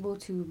 like, able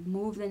to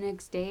move the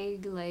next day.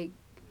 Like,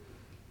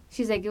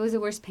 she's like, it was the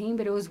worst pain,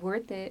 but it was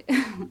worth it.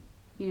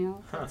 You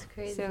know? huh? That's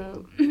crazy.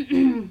 So,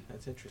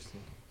 That's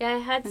interesting. Yeah, I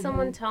had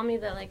someone Mhm. tell me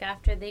that, like,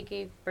 after they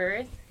gave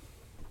birth,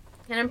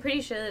 and I'm pretty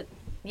sure that,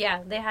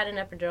 yeah, they had an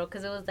epidural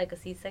because it was, like, a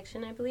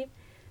C-section, I believe.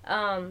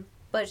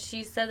 But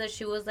she said that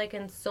she was, like,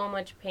 in so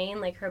much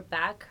pain, like, her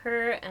back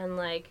hurt and,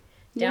 like,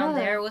 down Yeah.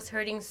 there was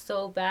hurting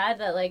so bad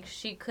that, like,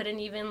 she couldn't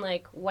even,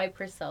 like, wipe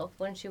herself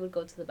when she would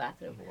go to the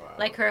bathroom. Wow.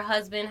 Like, her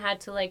husband had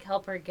to, like,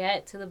 help her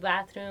get to the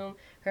bathroom.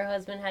 Her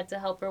husband had to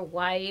help her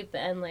wipe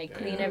and, like,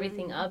 clean Damn.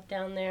 everything up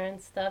down there and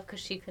stuff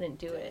because she couldn't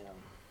do it.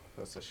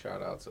 That's a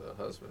shout out to the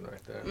husband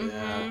right there.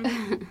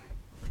 Mhm.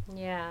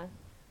 Yeah.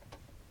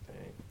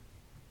 Dang.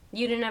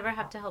 You didn't ever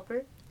have to help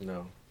her?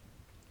 No.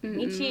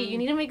 Michi, you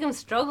need to make him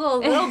struggle a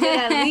little bit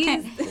at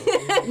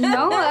least.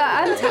 No,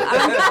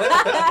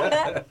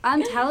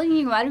 I'm telling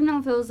you, I don't know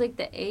if it was like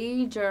the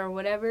age or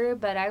whatever,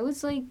 but I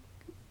was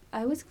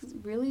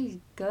really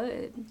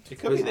good. It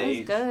could be But- the I was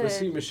age. good. But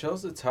see,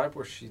 Michelle's the type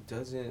where she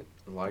doesn't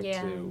like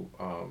Yeah. to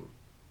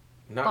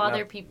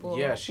Bother people.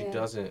 Yeah, she Yeah.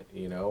 doesn't,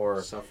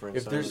 or Suffering.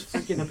 if there's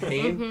silence. freaking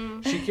pain,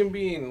 Mhm. she can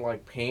be in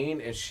like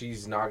pain and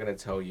she's not gonna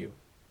tell you.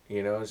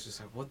 It's just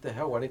like, what the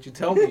hell? Why didn't you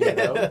tell me?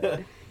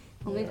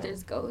 Only if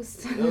there's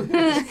ghosts. See,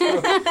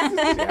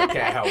 I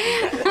can't help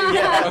it.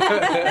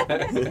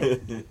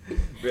 Yeah.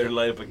 Better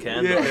light up a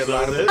candle. Yeah,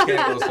 light up a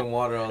candle, some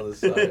water on the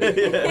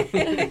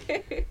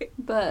side.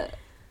 But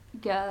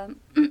yeah,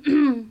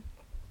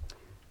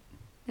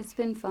 it's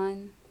been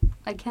fun.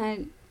 I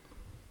can't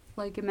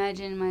like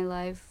imagine my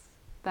life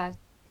back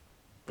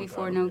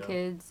before Without no it, yeah.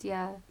 kids.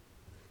 Yeah.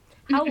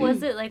 How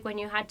was it like when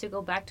you had to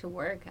go back to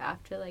work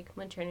after like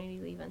maternity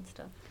leave and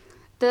stuff?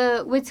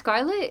 With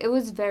Scarlett, it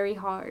was very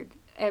hard.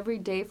 Every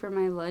day for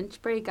my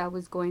lunch break, I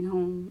was going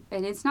home,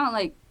 and it's not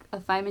like a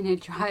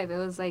 5-minute drive. It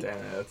was like Damn,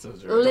 that's a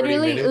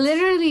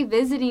literally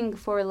visiting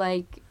for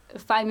like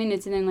 5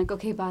 minutes, and then like,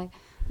 okay, bye.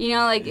 It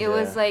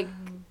was Yeah. like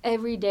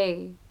every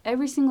day,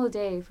 every single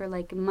day for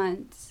like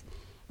months,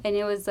 and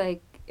it was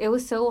like it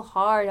was so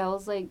hard. I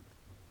was like,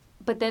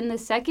 but then the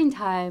second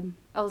time,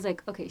 I was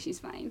like, okay, she's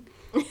fine.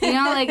 It's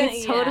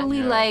Yeah. totally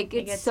Yeah. like It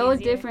it's gets so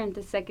easier. different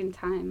the second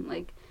time.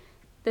 Like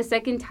the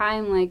second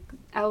time, like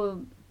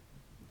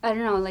I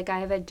don't know, like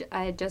I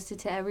adjusted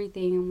to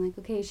everything. I'm like,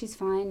 okay, she's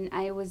fine.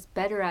 I was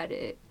better at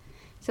it.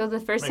 So the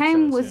first Makes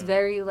time sense, was yeah.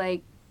 very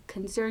like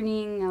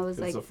concerning. I was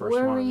It's like the first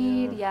one,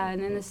 worried. yeah.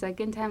 And then the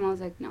second time I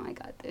was like, no, I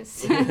got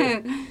this.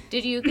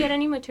 Did you get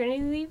any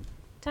maternity leave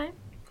time?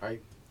 I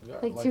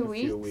got Like like 2 a few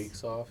weeks?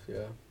 weeks off,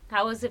 yeah.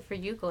 How was it for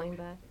you going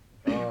back?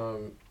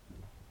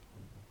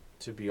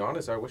 To be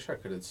honest, I wish I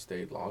could have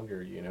stayed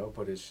longer,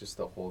 but it's just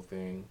the whole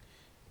thing,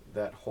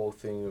 that whole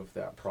thing of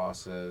that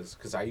process,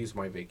 because I used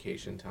my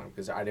vacation time,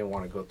 because I didn't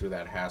want to go through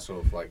that hassle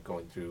of, like,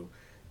 going through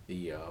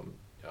the,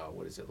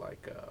 what is it,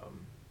 like,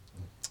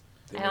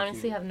 I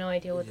honestly have no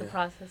idea what the Yeah.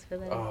 process for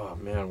that is. oh,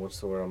 man, what's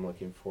the word I'm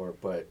looking for?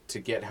 But to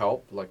get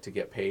help, like, to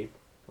get paid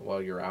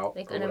while you're out.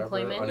 Like or whatever,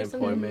 unemployment or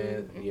something?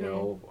 unemployment,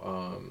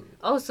 Mhm.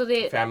 Oh,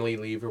 so family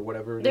leave or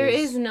whatever it there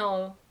is. is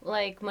no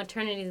like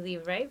maternity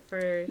leave, right? For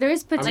There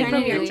is I mean, paternity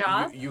from your leave.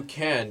 job? You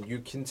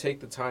can take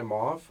the time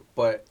off,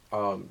 but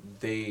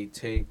they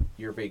take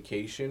your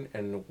vacation,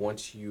 and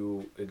once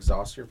you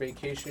exhaust your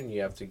vacation,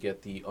 you have to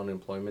get the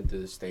unemployment to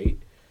the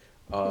state.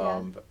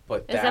 Yeah.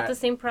 But is that the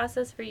same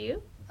process for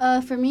you?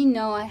 For me,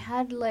 no. I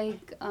had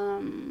like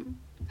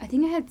I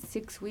think I had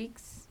 6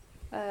 weeks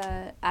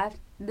after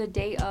the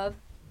day of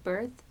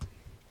birth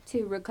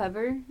to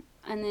recover,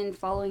 and then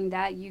following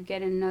that you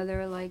get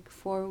another like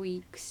 4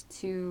 weeks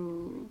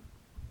to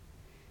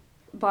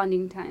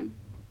bonding time.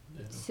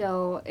 Yeah.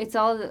 So it's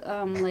all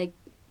like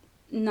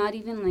not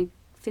even like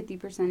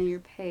 50% of your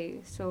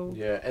pay. So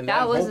Yeah, and That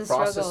that was whole a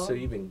process struggle. to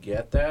even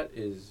get that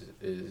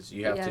is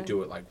you have to Yeah.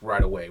 do it like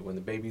right away when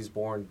the baby's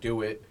born.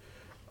 Do it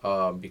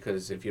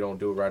because if you don't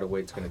do it right away,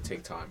 it's gonna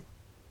take time.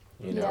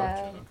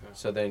 Yeah. Okay.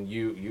 So then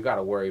you got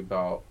to worry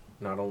about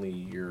not only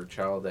your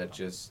child that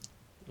just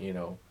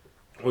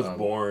Was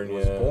born,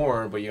 was yeah.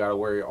 born, but you got to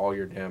worry all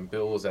your damn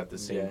bills at the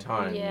same Yeah.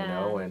 time,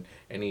 Yeah. and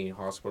any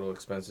hospital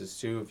expenses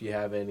too if you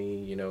have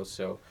any,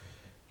 so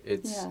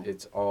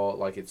it's all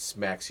like it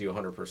smacks you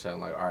 100%.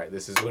 Like, all right,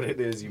 this is what it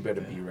is. You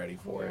better be ready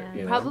for it.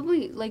 You know?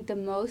 Probably like the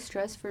most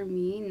stress for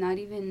me, not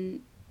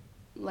even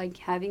like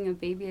having a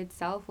baby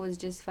itself, was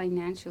just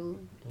financial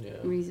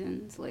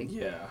reasons. Like,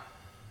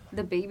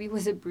 the baby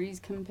was a breeze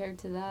compared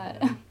to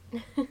that.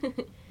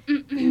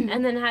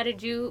 And then how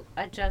did you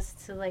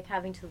adjust to like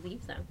having to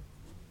leave them?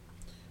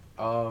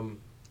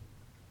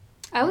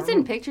 I was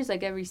in pictures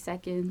like every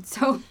second,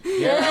 so.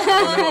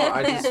 Yeah,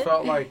 I just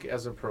felt like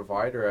as a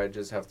provider, I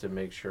just have to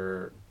make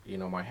sure, you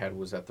know, my head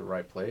was at the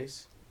right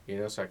place, you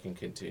know, so I can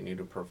continue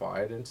to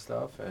provide and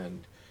stuff.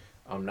 And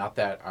not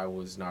that I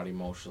was not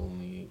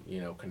emotionally,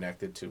 you know,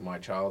 connected to my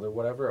child or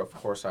whatever. Of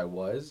course I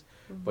was,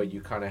 but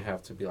you kind of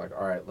have to be like,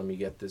 all right, let me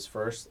get this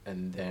first,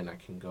 and then I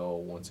can go,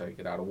 once I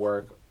get out of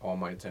work, all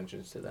my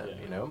attention's to them,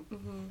 you know?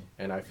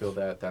 And I feel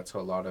that that's a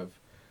lot of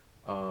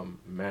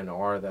men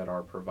that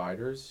are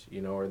providers,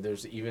 you know, or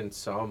there's even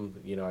some,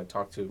 you know, I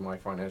talked to my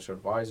financial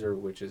advisor,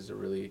 which is a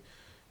really,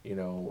 you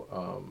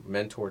know,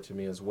 mentor to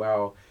me as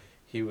well.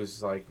 He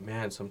was like,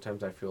 man,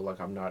 sometimes I feel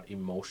like I'm not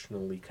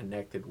emotionally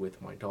connected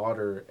with my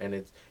daughter, and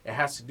it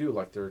has to do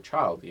like they're a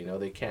child, you know,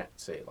 they can't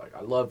say like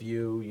I love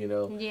you, you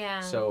know.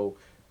 So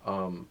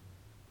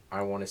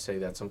I want to say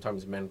that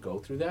sometimes men go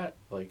through that,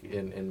 like,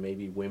 and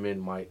maybe women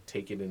might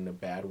take it in a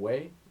bad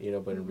way, you know,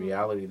 but in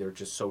reality, they're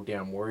just so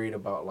damn worried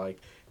about, like,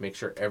 make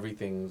sure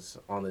everything's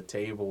on the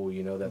table,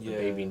 you know, that the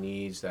baby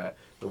needs, that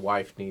the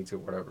wife needs, or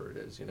whatever it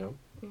is, you know?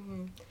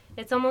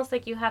 It's almost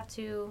like you have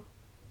to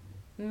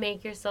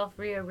make yourself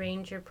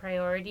rearrange your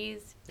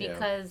priorities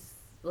because,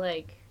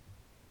 like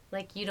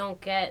you don't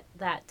get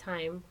that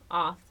time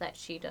off that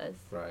she does.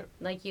 Right.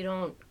 Like, you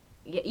don't...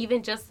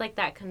 even just like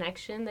that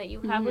connection that you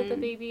have with the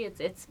baby,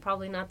 it's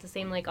probably not the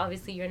same. Like,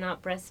 obviously you're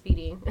not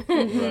breastfeeding.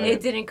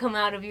 It didn't come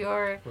out of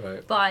your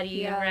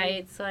body,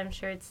 right? So I'm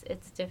sure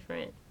it's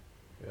different.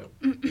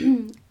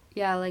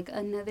 Like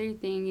another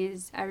thing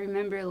is, I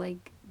remember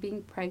like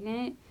being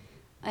pregnant,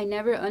 I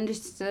never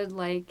understood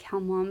like how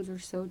moms were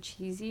so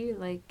cheesy.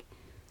 Like,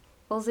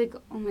 I was like,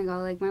 oh my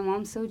god, like my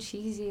mom's so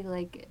cheesy.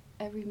 Like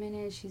every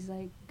minute she's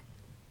like,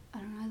 I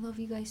don't know, I love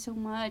you guys so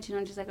much. And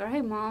I'm just like, all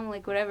right, mom,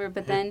 like, whatever.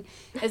 But then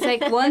it's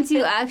like, once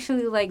you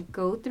actually, like,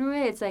 go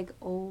through it, it's like,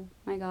 oh,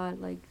 my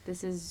God, like,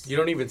 this is... You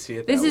don't even see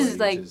it this that is,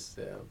 way. Like,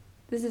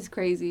 this is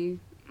crazy.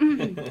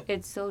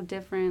 It's so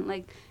different.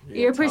 Like,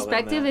 your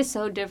perspective is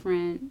so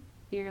different.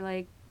 You're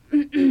like,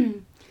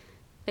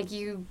 like,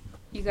 you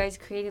guys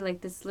created, like,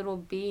 this little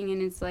being,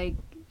 and it's, like,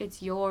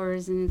 it's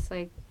yours, and it's,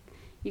 like,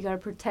 you gotta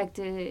protect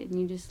it, and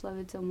you just love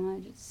it so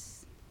much.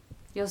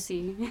 You'll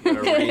see.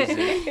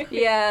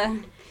 Yeah.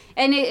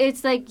 And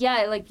it's like,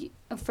 like,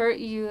 at first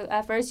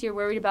you're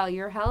worried about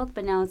your health,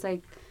 but now it's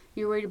like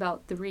you're worried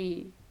about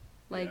 3.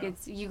 Like,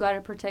 it's, you got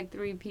to protect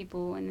 3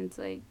 people, and it's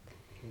like...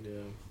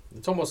 Yeah.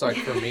 It's almost like,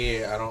 for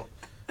me, I don't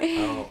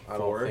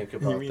think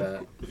about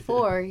that.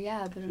 4,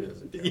 yeah. But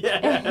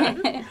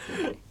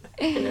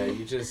yeah,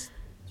 you just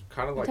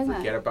kind of, like,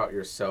 forget about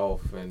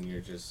yourself, and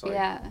you're just like,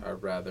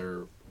 I'd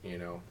rather, you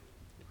know,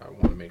 I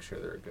want to make sure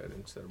they're good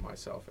instead of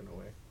myself in a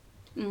way.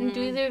 And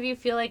do either of you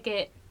feel like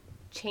it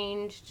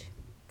changed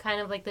kind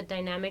of like the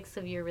dynamics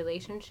of your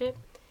relationship?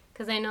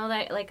 Because I know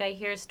that, like, I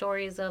hear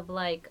stories of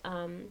like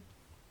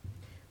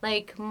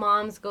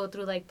moms go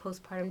through like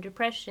postpartum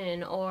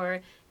depression, or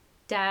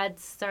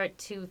dads start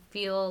to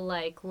feel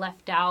like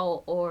left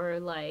out, or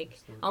like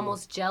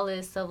almost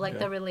jealous of like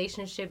the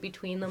relationship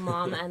between the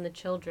mom and the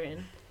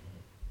children.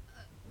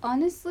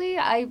 Honestly,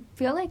 I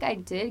feel like I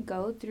did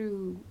go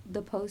through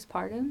the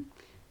postpartum.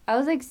 I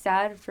was, like,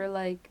 sad for,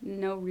 like,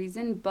 no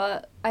reason,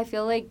 but I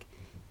feel like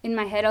in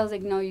my head I was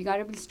like, no, you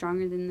gotta be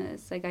stronger than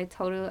this. Like, I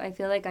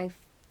feel like I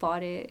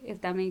fought it,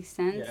 if that makes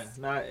sense. Yeah,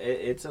 no,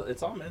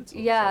 it's all mental.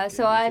 Yeah,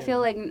 so I feel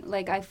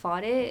like I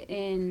fought it,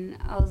 and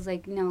I was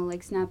like, no,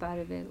 like, snap out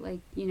of it,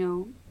 like, you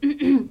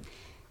know.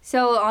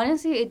 So,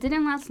 honestly, it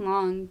didn't last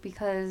long,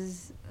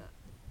 because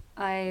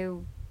I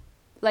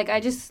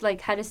just, like,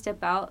 had to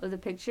step out of the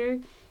picture,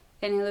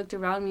 and I looked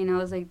around me, and I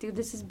was like, dude,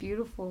 this is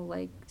beautiful,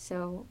 like,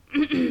 so...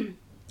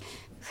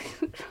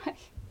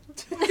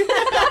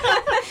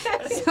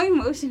 So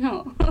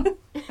emotional.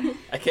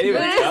 I can't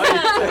even tell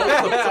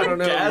you. I don't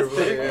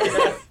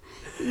know.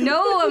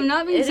 No, I'm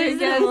not being sarcastic. It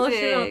is an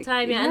emotional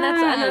time, and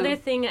that's another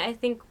thing I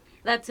think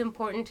that's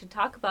important to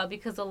talk about,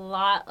 because a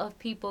lot of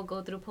people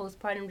go through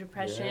postpartum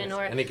depression,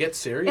 and it gets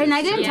serious. And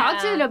I didn't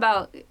talk to it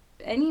about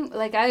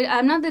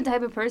I'm not the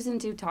type of person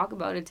to talk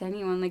about it to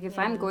anyone. Like, if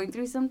I'm going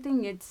through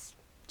something, it's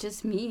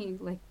just me,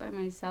 like, by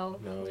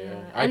myself. No,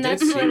 I did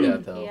see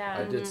that, though.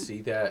 I did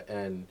see that,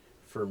 and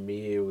for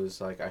me, it was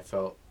like I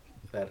felt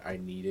that I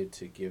needed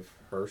to give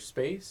her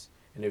space,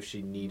 and if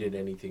she needed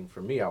anything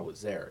from me, I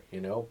was there, you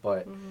know.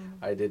 But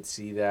I did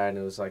see that, and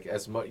it was like,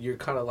 as much, you're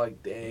kind of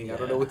like, dang, I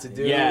don't know what to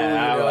do.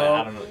 Yeah, you know?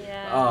 I don't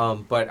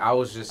know. But I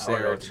was just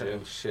there.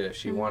 Shit.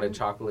 She wanted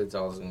chocolates,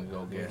 I was gonna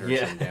go get her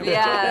some damn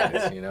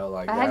chocolates, you know,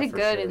 like I that. had it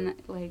good, sure.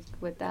 and like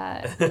with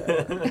that.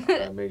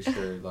 I made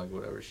sure like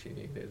whatever she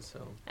needed.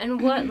 So.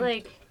 And what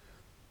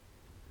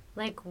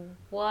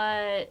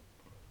what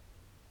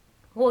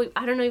well,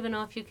 I don't even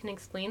know if you can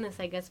explain this,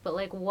 I guess, but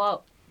like,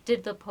 what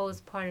did the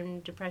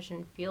postpartum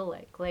depression feel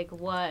like? Like,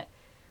 what,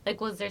 like,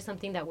 was there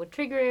something that would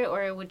trigger it,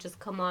 or it would just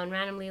come on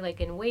randomly,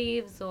 like in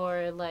waves,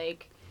 or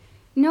like?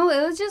 No,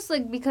 it was just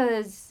like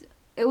because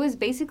it was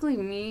basically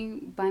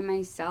me by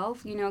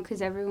myself, you know,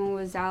 because everyone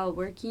was out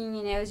working,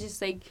 and it was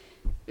just like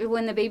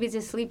when the baby's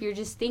asleep, you're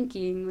just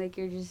thinking, like,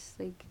 you're just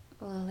like,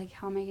 oh, like,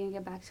 how am I gonna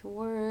get back to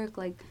work?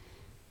 Like,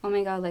 oh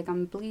my God, like,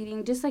 I'm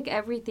bleeding, just like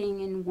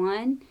everything in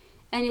one.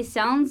 And it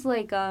sounds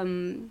like,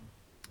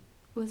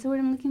 what's the word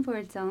I'm looking for?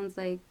 It sounds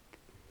like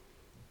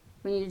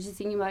when you're just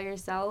thinking about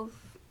yourself.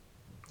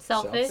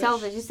 Selfish?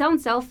 Selfish. It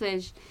sounds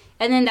selfish.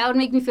 And then that would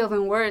make me feel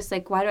even worse.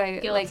 Like, why do I,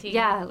 Guilty. like,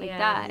 yeah, like Yeah.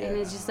 that. And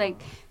it's just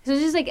like, so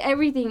it's just like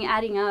everything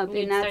adding up.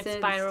 You'd in that start sense.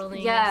 spiraling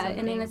or Yeah.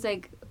 And then something. it's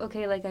like,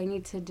 okay, like, I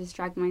need to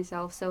distract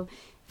myself. So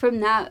from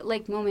that,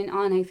 like, moment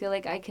on, I feel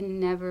like I can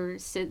never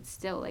sit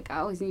still. Like, I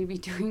always need to be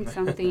doing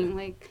something.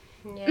 Like,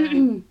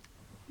 Yeah.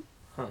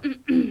 Huh.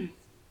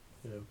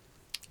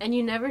 And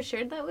you never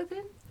shared that with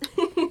him?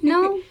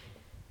 no.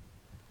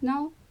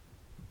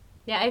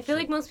 Yeah, I feel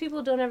like most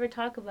people don't ever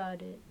talk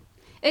about it.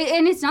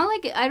 And it's not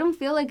like, I don't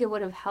feel like it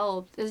would have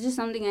helped. It's just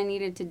something I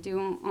needed to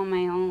do on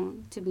my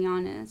own, to be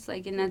honest.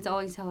 Like, and that's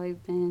always how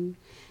I've been.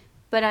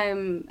 But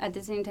at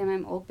the same time,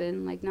 I'm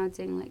open. Like, not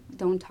saying, like,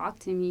 don't talk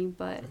to me,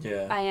 but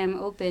Yeah. I am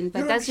open. But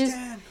You that's just,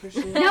 understand,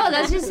 Christian. no,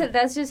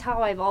 that's just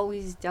how I've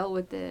always dealt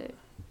with it.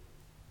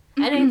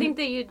 And I think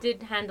that you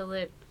did handle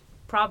it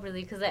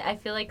properly, because I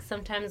feel like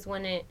sometimes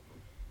when it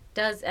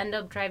does end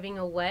up driving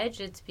a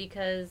wedge, it's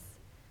because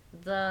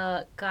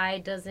the guy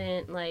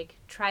doesn't, like,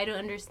 try to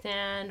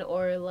understand,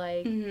 or,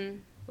 like, Mm-hmm.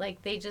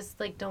 like they just,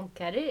 like, don't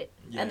get it.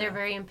 And they're Yeah.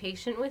 very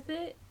impatient with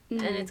it.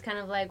 Mm-hmm. And it's kind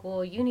of like,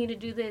 well, you need to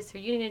do this, or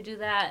you need to do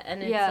that.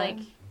 And it's Yeah.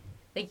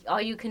 like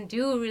all you can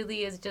do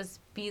really is just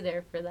be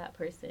there for that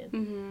person.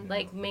 Mm-hmm.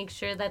 Like, make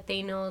sure that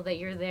they know that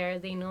you're there.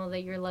 They know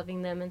that you're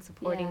loving them and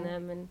supporting Yeah.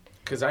 them. And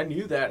Because I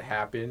knew that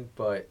happened,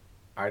 but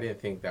I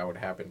didn't think that would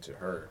happen to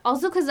her.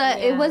 Also, because Yeah.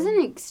 it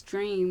wasn't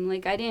extreme.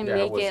 Like, I didn't Yeah,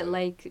 it make it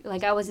wasn't.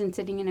 like I wasn't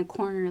sitting in a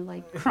corner,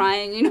 like,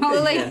 crying, you know?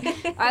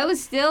 Like, I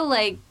was still,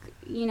 like,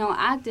 you know,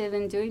 active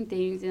and doing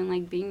things and,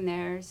 like, being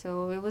there.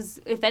 So it was,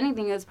 if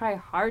anything, it was probably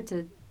hard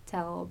to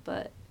tell,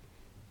 but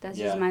that's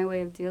Yeah. just my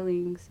way of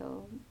dealing,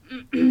 so.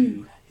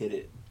 You hit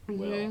it well.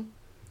 Mhm.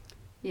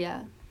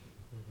 Yeah.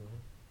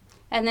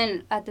 And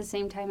then at the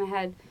same time, I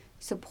had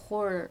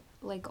support,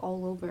 like,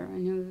 all over.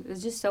 And it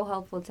was just so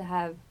helpful to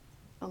have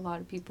a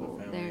lot of people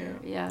Family, there.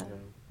 yeah.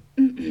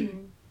 Yeah.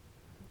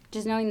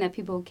 Just knowing that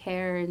people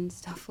care and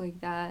stuff like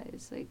that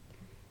is, like,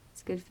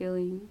 it's a good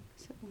feeling.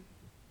 So.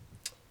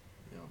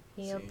 You know,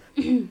 Yep.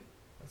 see,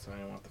 that's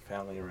why I want the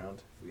family around.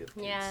 If we have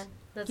kids. yeah,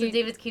 that's You- what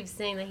David keeps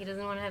saying, that he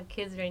doesn't want to have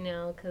kids right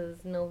now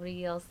because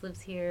nobody else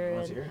lives here.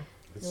 Everyone's And here.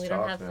 It's we tough,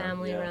 don't have man.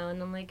 family Yeah.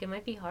 around. I'm like, it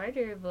might be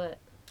harder, but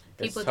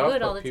It's people tough, do it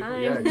but all the people-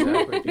 time. Yeah,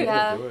 exactly. People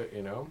Yeah. do it,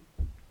 you know?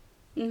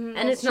 Mm-hmm,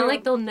 and it's not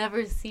like they'll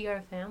never see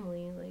our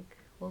family. Like,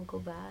 we'll go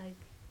back.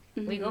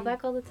 We go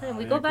back all the time.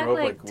 We I go back grew up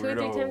like like 2 or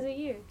 3 weirdo- times a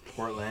year.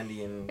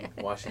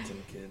 Portlandian,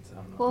 Washington kids. I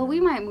don't know. Well, we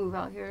might move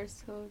out here,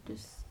 so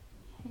just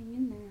hang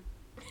in there.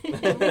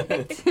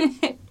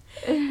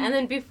 And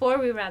then before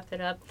we wrap it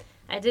up,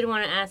 I did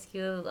want to ask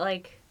you,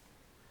 like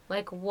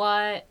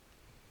what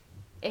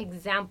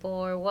example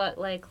or what,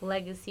 like,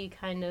 legacy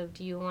kind of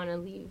do you want to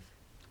leave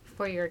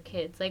for your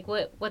kids? Like,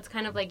 what's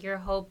kind of like your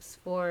hopes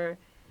for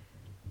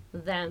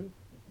them?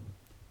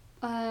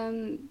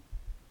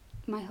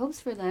 My hopes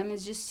for them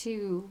is just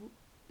to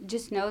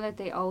know that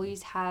they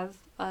always have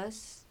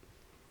us,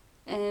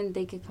 and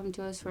they could come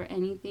to us for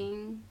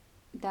anything,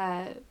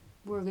 that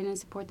we're going to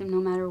support them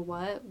no matter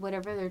what,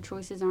 whatever their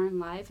choices are in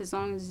life, as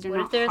long as they're What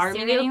not if they're a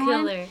harming serial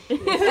anyone. killer?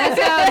 That's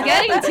what I was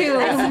getting to.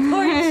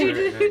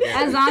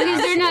 As long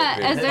as they're not,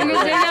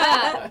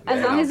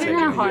 as long as they're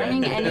not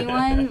harming Yeah.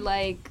 anyone,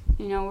 like,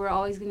 you know, we're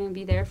always gonna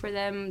be there for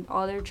them,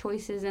 all their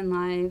choices in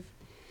life.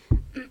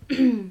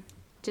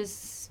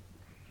 Just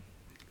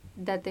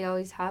that they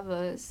always have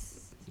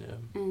us Yeah.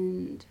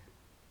 and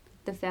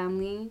the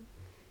family,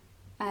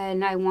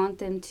 and I want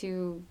them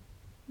to,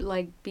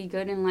 like, be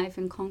good in life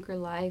and conquer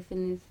life,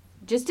 and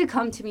just to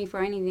come to me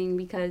for anything,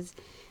 because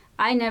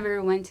I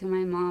never went to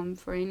my mom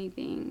for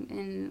anything,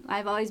 and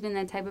I've always been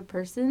that type of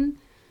person,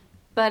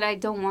 but I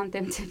don't want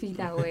them to be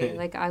that way.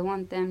 Like, I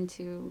want them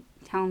to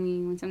tell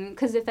me when something,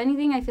 because if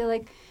anything, I feel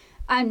like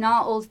I'm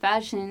not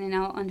old-fashioned, and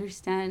I'll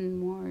understand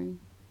more,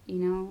 you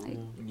know? Like,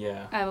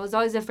 Yeah. I was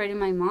always afraid of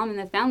my mom and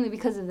the family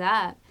because of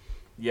that.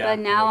 Yeah. But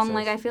now makes I'm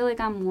like, I sense. feel like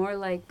I'm more,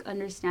 like,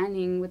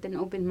 understanding with an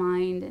open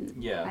mind,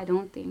 and Yeah. I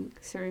don't think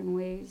certain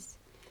ways.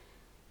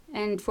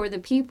 And for the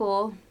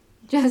people,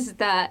 just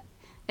that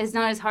it's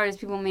not as hard as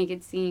people make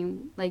it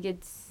seem. Like,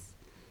 it's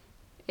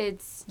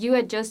you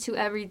adjust to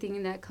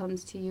everything that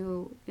comes to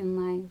you in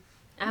life.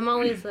 I'm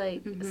always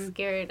like Mhm.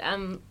 scared.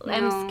 I'm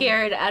No.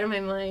 scared out of my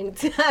mind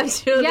to have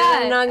children. Yeah,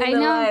 I'm not I gonna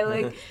know.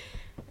 lie.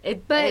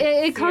 Like, But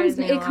it comes scares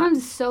me a lot.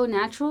 comes so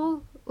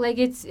natural. Like,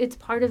 it's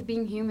part of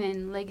being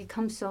human. Like, it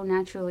comes so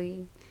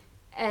naturally.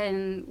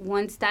 And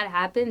once that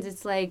happens,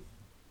 it's like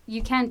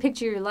you can't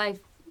picture your life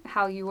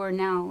how you are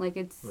now. Like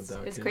it's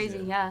Without it's kids, crazy.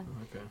 yeah.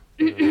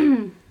 Yeah.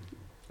 Okay.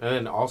 And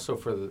then also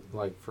for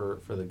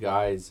the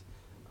guys,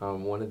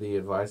 one of the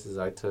advices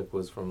I took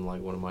was from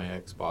like one of my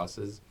ex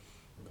bosses,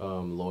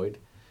 Lloyd.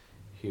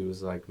 He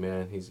was like,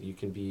 man, you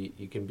can be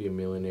a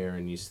millionaire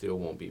and you still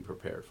won't be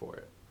prepared for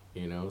it,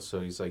 you know. So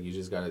he's like, you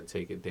just got to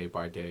take it day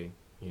by day,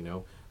 you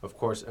know. Of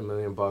course, $1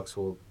 million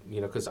will, you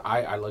know, because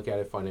I look at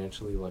it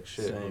financially like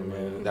shit. Same,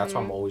 man. That's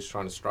why I'm always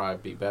trying to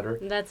strive, be better.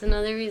 That's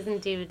another reason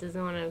David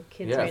doesn't want to have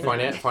kids Yeah, right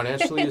now.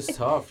 financially is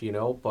tough, you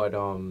know, but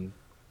I You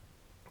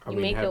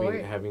mean, make it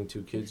work. having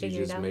 2 kids, you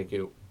Figure it just out. make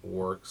it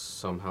work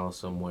somehow,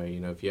 some way.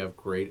 You know, if you have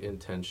great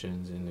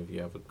intentions and if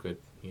you have a good,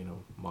 you know,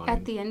 mind.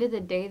 At the end of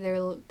the day,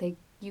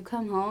 you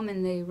come home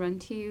and they run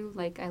to you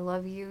like, I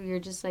love you. You're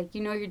just like, you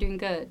know, you're doing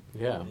good.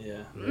 Yeah.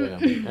 Yeah. Yeah.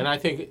 And I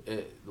think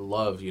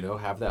love, you know,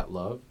 have that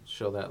love,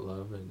 show that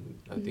love, and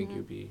I think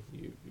you'll be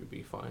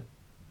fine.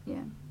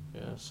 Yeah.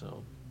 Yeah.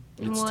 So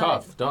it's What-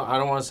 tough. I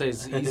don't want to say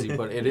it's easy,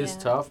 but it is Yeah.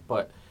 tough.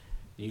 But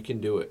you can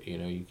do it. You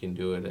know, you can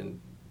do it,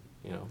 and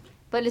you know.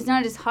 But it's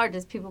not as hard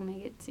as people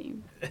make it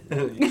seem.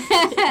 Are you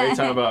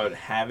talking about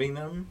having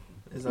them?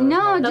 Is that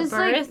No, what The just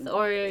like birth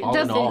or All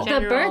just in all. in the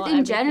general, birth in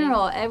everything?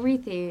 general,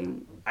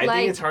 everything. I like-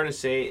 think it's hard to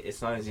say.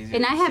 It's not as easy.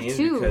 And as I it have seems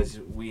 2. because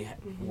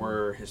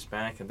we're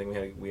Hispanic. I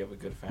think we have a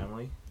good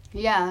family.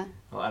 Yeah.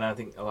 Well, and I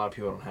think a lot of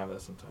people don't have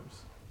that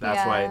sometimes.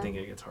 That's why I Yeah. think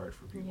it gets hard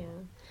for people. Yeah,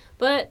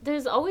 but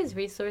there's always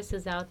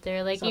resources out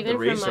there. Like It's not even the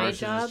for my resources,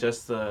 job, it's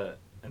just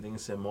I think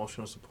it's the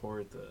emotional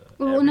support.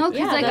 Well, no,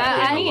 everything. because like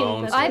that's I, being I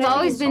alone, I've so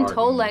always it's been hard,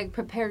 told man. like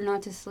prepare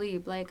not to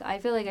sleep. Like I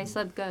feel like I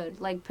slept good.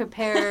 Like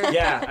prepare.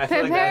 Yeah, I feel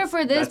like Prepare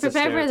for this, that's a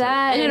prepare for stereotype.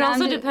 that, And it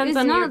also I'm- depends it's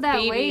on not your that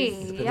babies. way.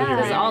 Because Yeah.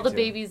 because all the too.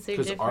 babies are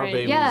Because different. our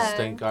babies, Yeah.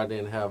 thank God,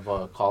 didn't have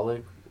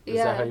colic. Is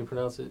Yeah. that how you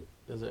pronounce it?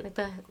 Is it? Like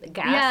the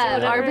gas. or Yeah,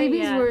 whatever, our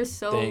babies yeah. were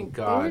so Thank they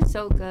God. were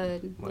so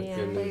good. My Yeah.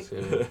 goodness.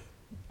 Like- Yeah.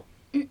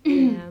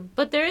 Yeah,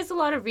 but there is a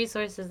lot of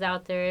resources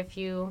out there if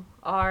you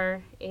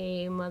are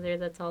a mother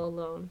that's all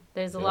alone.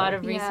 There's a Yeah. lot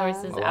of Yeah.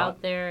 resources A lot.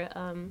 out there.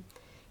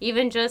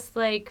 Even just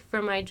like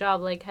for my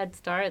job, like Head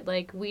Start,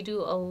 like we do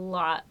a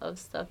lot of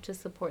stuff to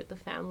support the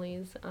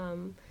families.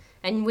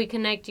 And we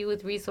connect you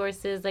with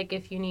resources like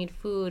if you need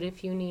food,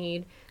 if you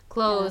need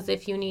clothes,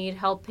 if you need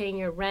help paying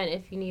your rent,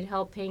 if you need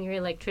help paying your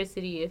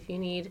electricity, if you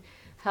need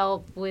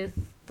help with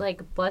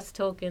like bus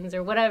tokens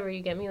or whatever,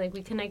 you get me? Like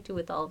we connect you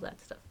with all of that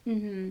stuff.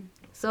 Mm-hmm.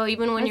 So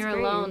even when That's you're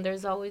great. alone,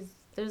 there's always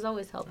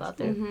help out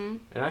there. Mm-hmm.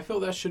 And I feel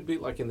that should be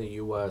like in the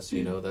U.S.,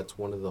 you know, that's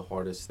one of the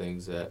hardest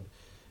things that,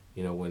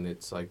 you know, when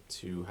it's like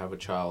to have a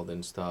child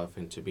and stuff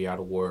and to be out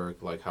of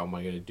work, like how am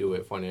I going to do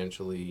it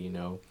financially, you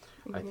know?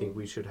 I think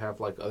we should have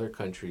like other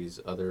countries,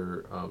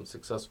 other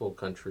successful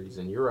countries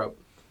in Europe,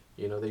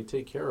 you know, they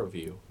take care of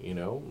you, you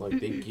know? Like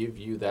they give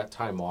you that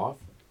time off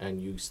and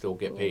you still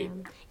get paid.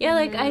 Yeah,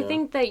 like I Yeah.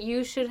 think that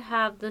you should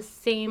have the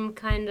same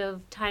kind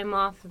of time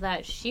off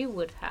that she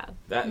would have.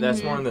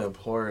 That's more on the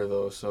employer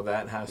though, so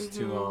that has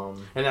to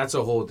And that's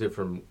a whole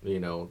different, you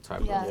know,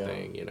 type Yeah. of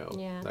thing, you know?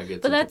 Yeah. That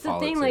gets But into that's the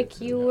thing, like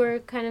politics you and- were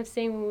kind of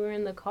saying when we were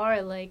in the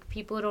car, like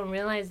people don't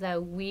realize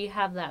that we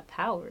have that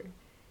power.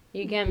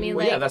 You get me?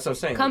 Well, Like yeah, that's what I'm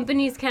saying.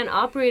 companies can't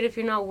operate if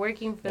you're not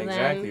working for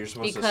Exactly, them you're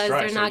supposed because to strike.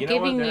 they're So, not you know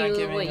what? giving They're not you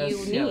giving what us, you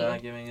Yeah, need. they're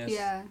not giving us.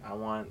 Yeah. I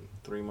want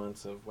 3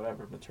 months of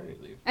whatever maternity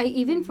leave.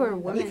 Even for And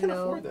they women can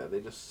though. afford that. They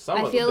just some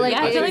I of feel them, like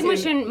Yeah, I feel like it's-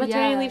 maternity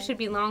yeah. leave should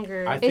be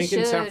longer. I think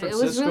in San should. It was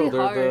Francisco, really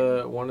they're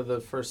hard. one of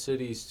the first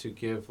cities to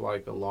give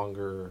like a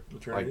longer,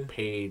 Maternity?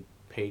 like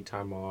paid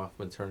time off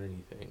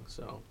maternity thing.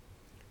 So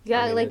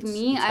Yeah, I mean, like it's-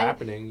 me, it's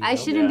happening, you I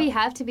know? shouldn't Yeah.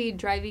 have to be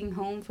driving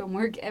home from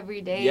work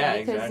every day Yeah,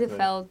 because exactly. it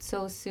felt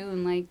so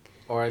soon. Like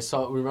Or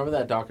remember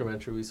that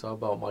documentary we saw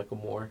about Michael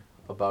Moore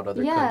about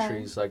other Yeah.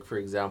 countries, like for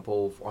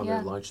example, on Yeah.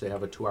 their lunch they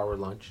have a 2-hour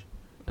lunch,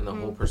 and the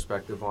whole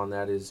perspective on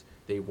that is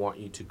they want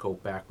you to go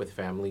back with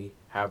family,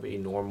 have a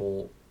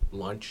normal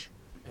lunch,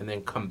 and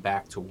then come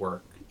back to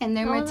work. and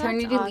their Oh, that's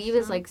maternity leave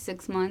is awesome. like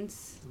 6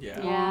 months.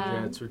 Yeah.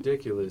 Yeah, it's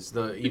ridiculous.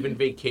 Even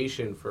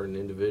vacation for an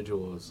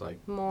individual is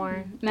like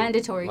More.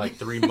 Mandatory. like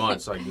 3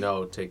 months. Like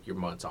no, take your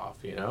months off.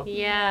 You know,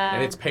 Yeah.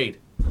 and it's paid.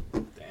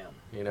 Damn.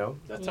 You know.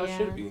 That's how it Yeah.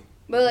 should be.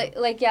 But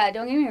like yeah,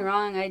 don't get me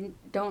wrong, I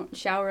don't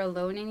shower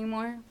alone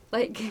anymore.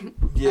 Like I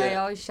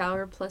Yeah. always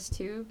shower plus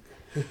 2.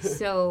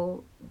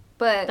 So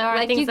but There are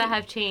like things you that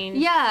have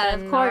changed. yeah,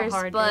 and of are course,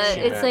 harder. but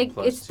Yeah. it's like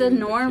Plus it's the 2 the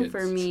norm kids.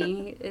 for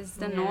me. It's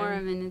the Yeah.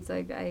 norm, and it's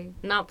like I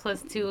Not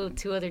plus two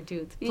other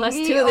dudes. Plus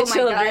Yee, 2 of the oh my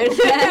God,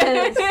 children.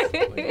 yes.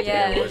 Like,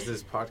 Yeah. damn, where's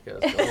this podcast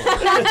going?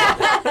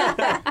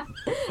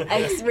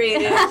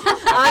 X-rated.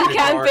 On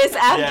campus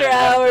after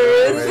Yeah,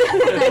 hours.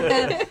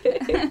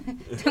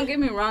 don't get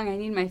me wrong, I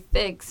need my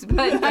fix,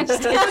 but I'm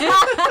just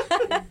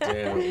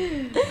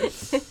Damn.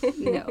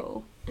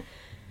 no.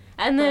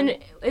 And then,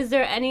 is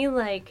there any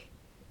like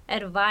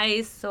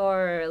advice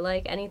or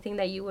like anything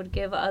that you would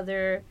give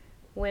other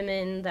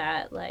women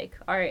that like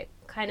are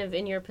kind of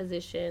in your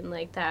position,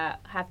 like that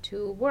have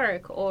to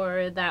work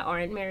or that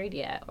aren't married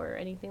yet or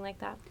anything like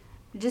that?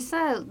 Just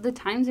that the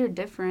times are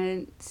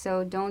different,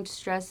 so don't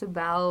stress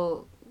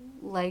about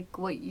like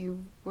what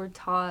you were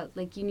taught.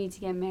 Like you need to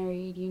get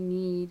married, you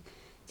need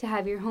to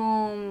have your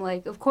home.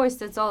 Like, of course,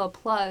 that's all a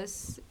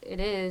plus. It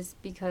is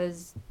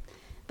because,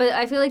 but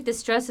I feel like the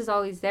stress is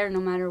always there no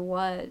matter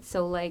what.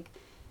 So like,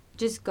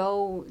 just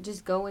go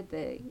with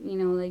it. You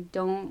know, like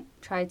don't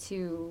try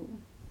to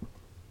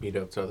meet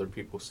up to other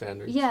people's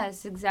standards.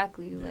 Yes,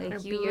 exactly. Like or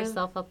beat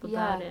yourself up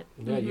about it.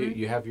 Yeah,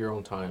 you have your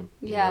own time.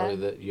 You know,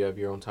 that you have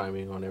your own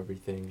timing on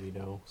everything, you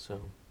know.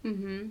 So.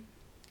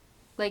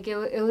 Like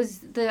it was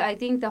I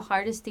think the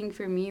hardest thing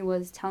for me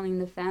was telling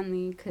the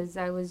family, because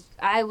I was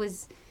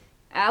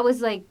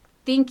like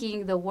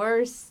thinking the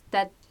worst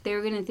that they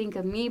were gonna think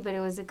of me, but it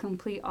was a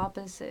complete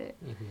opposite.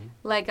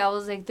 Like I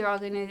was like, they're all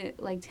gonna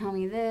like tell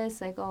me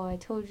this, like, oh, I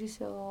told you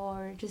so,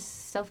 or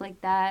just stuff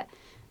like that.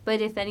 But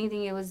if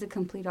anything, it was the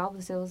complete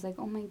opposite. It was like,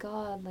 oh my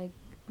God, like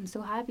I'm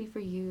so happy for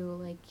you.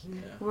 Like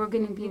we're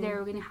gonna be there,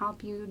 we're gonna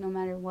help you no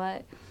matter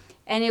what.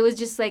 And it was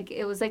just like,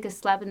 it was like a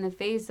slap in the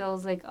face. I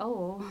was like,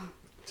 oh,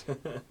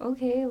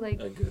 okay, like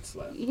a good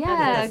slap.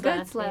 Yeah, a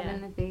good slap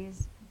in the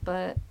face.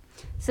 But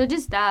so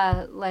just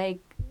that, like,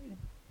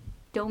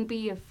 don't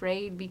be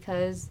afraid,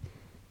 because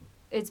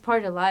it's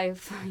part of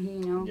life, you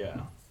know.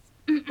 Yeah.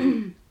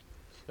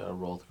 Just gotta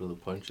roll through the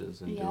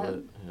punches and do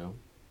it, you know.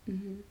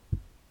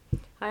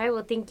 All right,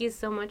 well, thank you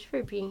so much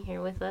for being here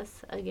with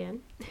us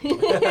again.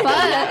 But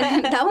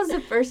that was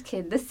the first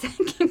kid. The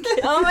second kid.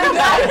 Oh my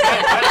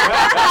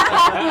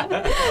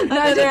God.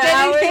 Another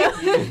hour.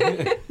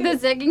 The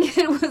second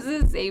kid was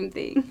the same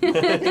thing.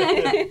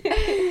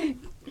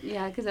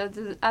 Yeah, because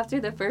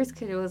after the first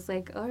kid, it was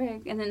like, all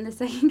right. And then the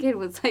second kid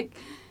was like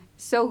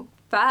so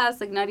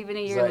fast, like not even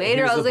a year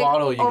later. I was like,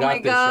 oh my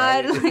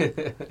God.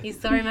 Right? You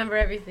still remember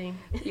everything.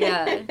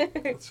 Yeah.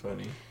 That's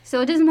funny. So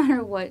it doesn't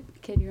matter what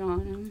kid you're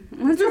on.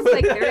 Unless it's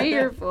like 3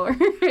 or 4.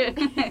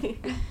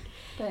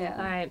 But yeah.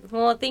 All right.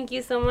 Well, thank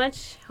you so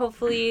much.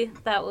 Hopefully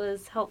that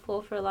was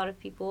helpful for a lot of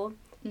people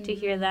to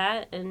hear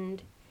that.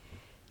 And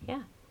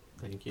yeah.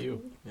 Thank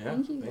you. Yeah.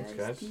 Thank you Thanks,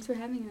 guys. Thanks for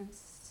having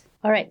us.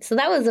 All right. So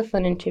that was a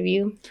fun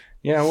interview.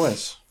 Yeah, it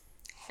was.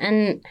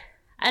 And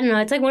I don't know.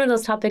 It's like one of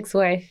those topics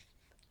where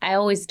I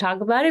always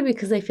talk about it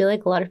because I feel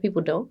like a lot of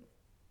people don't.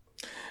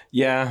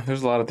 Yeah,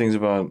 there's a lot of things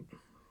about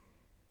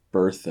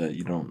birth that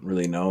you don't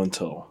really know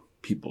until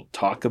people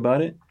talk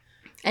about it.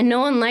 And no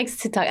one likes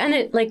to talk.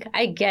 And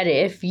I get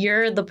it. If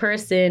you're the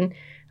person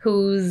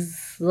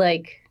who's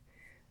like,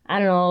 I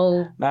don't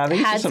know,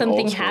 had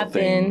something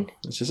happen.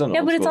 It's just an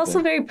but it's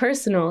also very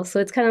personal.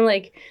 So it's kind of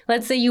like,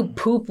 let's say you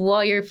poop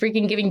while you're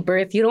freaking giving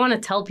birth. You don't want to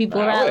tell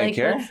people that. I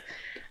care.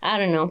 I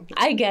don't know.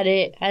 I get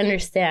it. I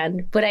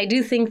understand. But I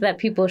do think that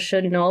people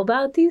should know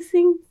about these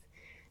things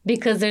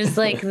because there's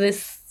like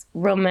this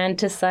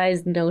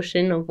romanticized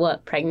notion of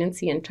what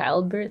pregnancy and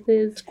childbirth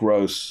is. It's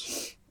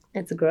gross.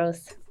 It's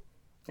gross.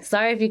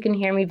 Sorry if you can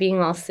hear me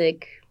being all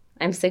sick.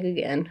 I'm sick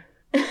again.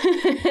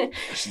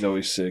 She's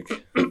always sick.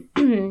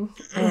 I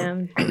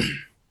am.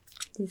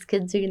 These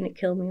kids are going to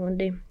kill me one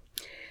day.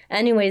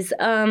 Anyways,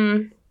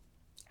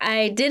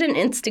 I did an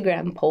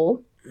Instagram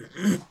poll.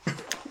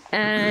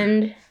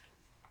 And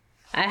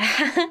I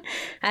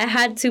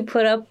had to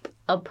put up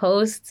a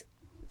post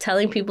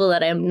telling people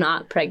that I'm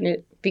not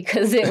pregnant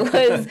because it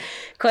was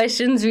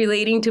questions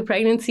relating to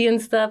pregnancy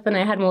and stuff. And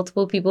I had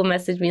multiple people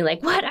message me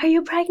like, what, are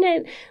you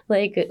pregnant?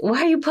 Like,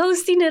 why are you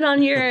posting it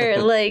on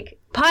your like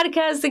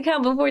podcast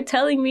account before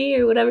telling me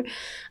or whatever?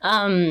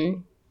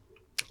 I'm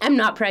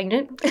not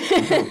pregnant.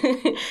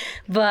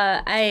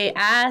 But I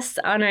asked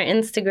on our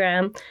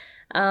Instagram,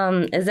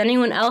 is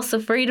anyone else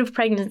afraid of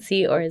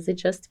pregnancy or is it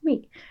just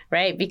me?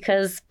 Right?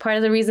 Because part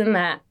of the reason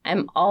that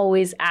I'm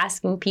always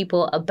asking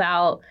people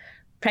about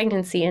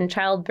pregnancy and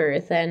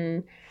childbirth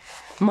and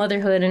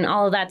motherhood and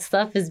all of that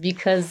stuff is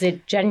because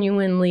it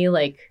genuinely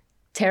like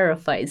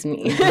terrifies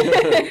me.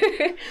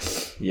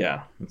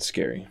 Yeah, it's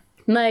scary.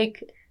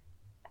 Like,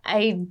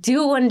 I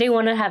do one day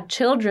want to have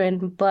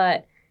children,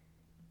 but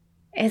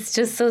it's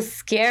just so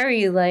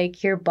scary.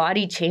 Like, your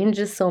body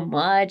changes so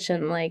much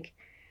and like,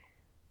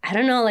 I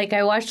don't know, like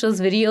I watch those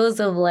videos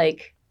of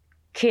like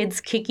kids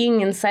kicking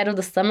inside of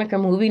the stomach or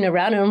moving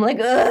around and I'm like,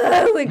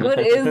 ugh, like what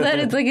is that?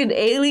 It's like an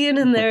alien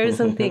in there or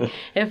something.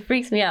 It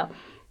freaks me out.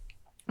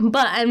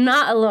 But I'm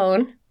not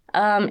alone.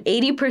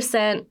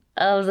 80%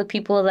 of the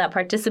people that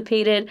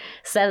participated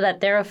said that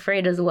they're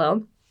afraid as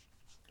well.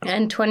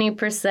 And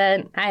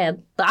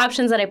 20%, the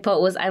options that I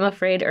put was I'm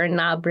afraid or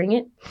nah, bring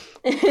it.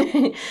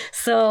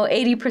 So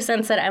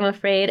 80% said I'm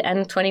afraid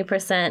and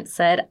 20%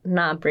 said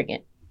nah, bring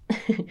it.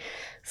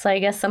 So I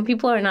guess some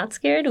people are not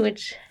scared,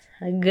 which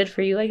good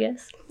for you, I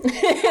guess.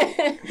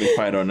 They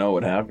probably don't know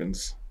what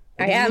happens.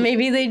 Yeah,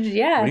 maybe they,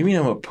 yeah. What do you mean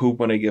I'm a poop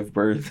when I give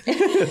birth?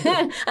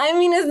 I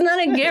mean, it's not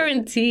a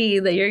guarantee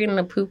that you're going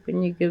to poop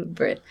when you give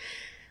birth.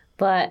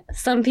 But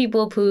some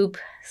people poop,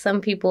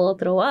 some people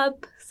throw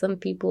up, some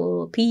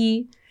people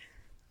pee.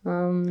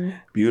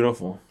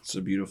 Beautiful. It's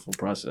a beautiful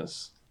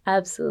process.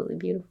 Absolutely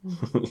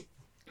beautiful.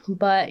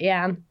 But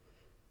yeah,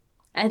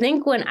 I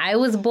think when I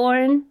was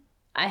born,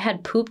 I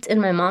had pooped in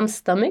my mom's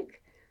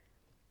stomach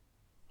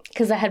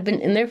because I had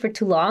been in there for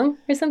too long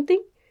or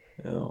something.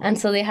 Oh. And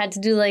so they had to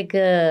do like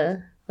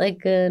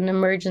an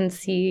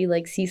emergency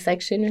like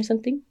C-section or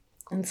something.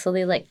 And so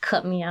they like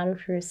cut me out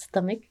of her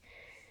stomach.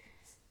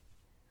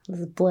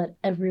 There's blood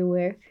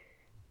everywhere.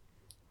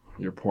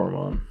 Your poor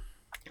mom.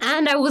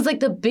 And I was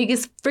like the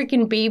biggest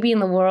freaking baby in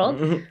the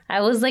world.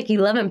 I was like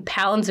 11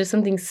 pounds or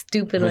something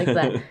stupid like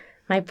that.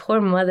 My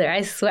poor mother.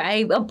 I swear,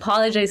 I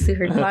apologize to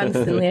her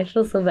constantly. I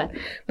feel so bad.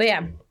 But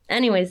yeah,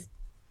 anyways.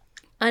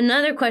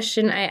 Another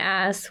question I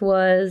asked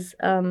was,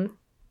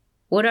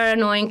 what are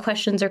annoying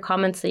questions or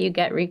comments that you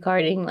get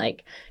regarding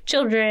like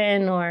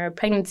children or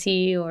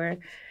pregnancy or,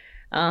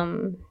 I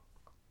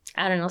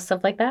don't know,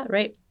 stuff like that,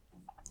 right?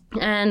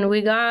 And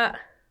we got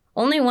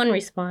only one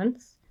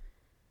response.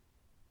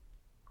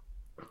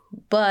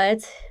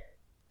 But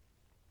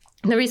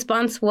the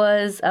response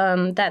was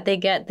that they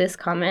get this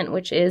comment,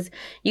 which is,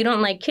 you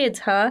don't like kids,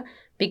 huh?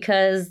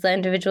 Because the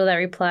individual that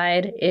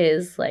replied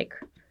is like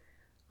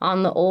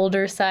on the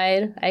older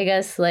side, I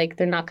guess, like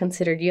they're not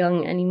considered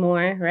young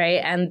anymore, right?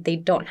 And they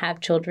don't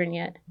have children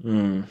yet.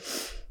 And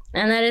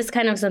that is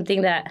kind of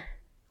something that,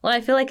 well,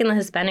 I feel like in the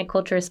Hispanic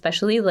culture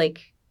especially,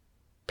 like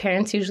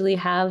parents usually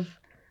have,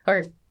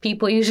 or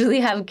people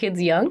usually have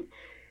kids young.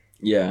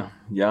 Yeah,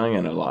 young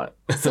and a lot.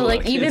 So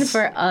like even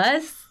for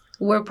us,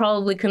 we're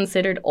probably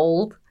considered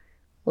old.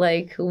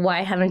 Like,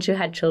 why haven't you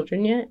had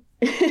children yet?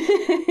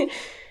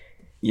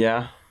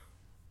 Yeah.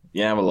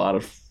 Yeah, I have a lot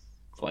of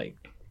like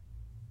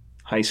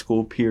high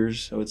school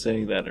peers, I would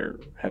say, that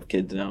have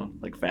kids now,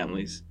 like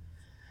families.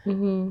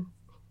 Mm-hmm.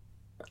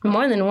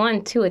 More than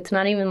one, too. It's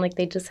not even like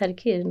they just had a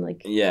kid.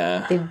 Like,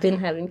 yeah, they've been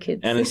having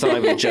kids. And it's not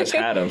like they just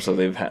had them. So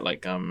they've had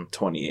like, I'm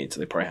 28, so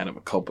they probably had them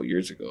a couple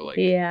years ago. Like,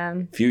 yeah,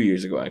 a few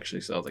years ago,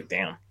 actually. So I was like,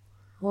 damn.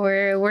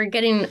 We're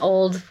getting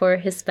old for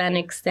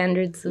Hispanic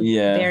standards of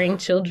bearing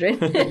children.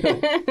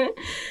 But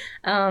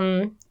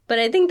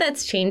I think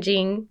that's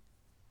changing.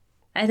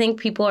 I think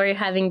people are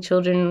having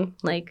children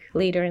like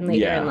later and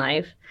later in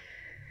life.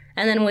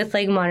 And then with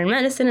like modern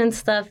medicine and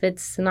stuff,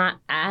 it's not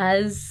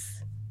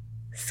as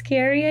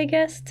scary, I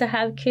guess, to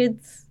have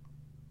kids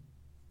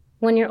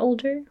when you're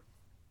older.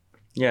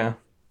 Yeah.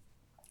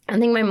 I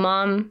think my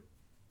mom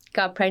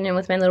got pregnant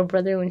with my little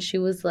brother when she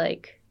was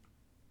like,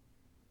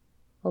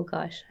 oh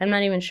gosh, I'm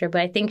not even sure,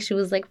 but I think she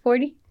was like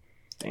 40.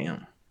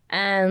 Damn.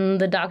 And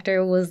the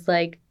doctor was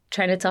like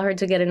trying to tell her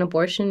to get an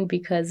abortion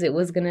because it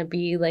was going to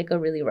be like a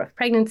really rough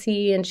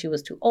pregnancy and she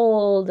was too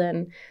old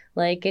and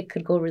like it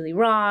could go really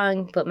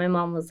wrong. But my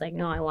mom was like,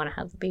 no, I want to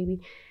have the baby.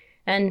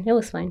 And it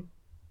was fine.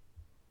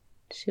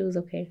 She was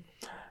okay.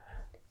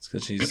 It's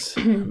because she's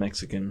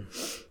Mexican.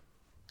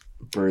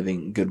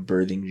 Good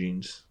birthing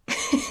genes.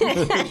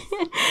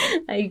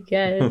 I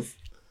guess.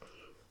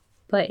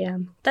 But yeah,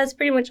 that's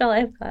pretty much all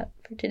I've got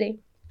for today.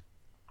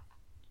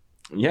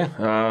 Yeah,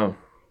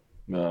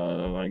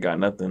 I got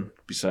nothing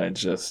besides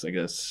just, I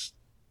guess,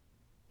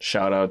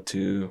 shout out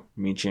to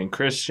Michi and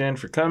Christian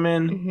for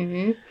coming.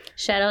 Mm-hmm.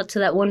 Shout out to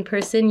that one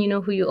person, you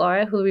know who you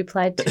are, who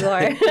replied to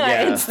our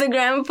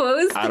Instagram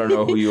post. I don't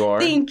know who you are.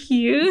 Thank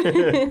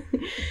you.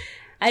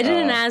 I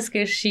didn't ask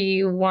if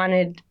she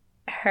wanted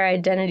her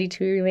identity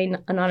to remain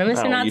anonymous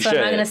or not, so I'm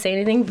not going to say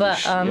anything,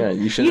 but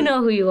you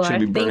know who you are. Should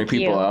be burning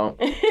people out.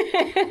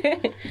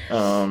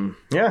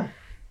 Yeah.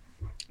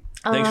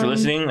 Thanks for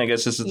listening. I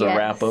guess this is the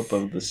wrap-up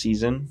of the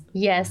season.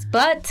 Yes,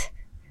 but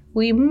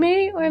we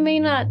may or may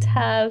not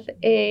have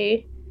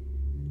a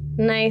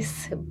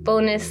nice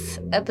bonus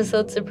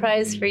episode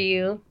surprise for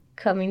you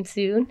coming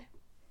soon.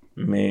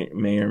 May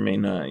or may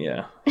not,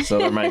 yeah. So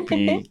there might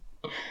be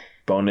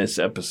bonus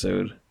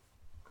episode.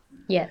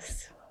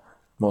 Yes.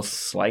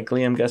 Most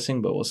likely, I'm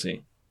guessing, but we'll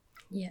see.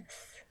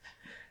 Yes.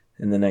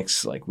 In the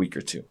next week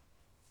or two.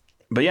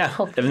 But yeah,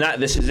 if not,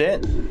 this is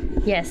it.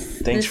 Yes.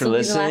 Thanks for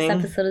listening. This will be the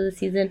last episode of the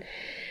season.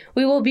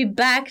 We will be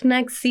back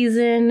next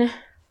season,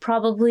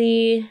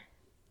 probably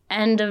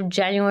end of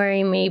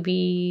January,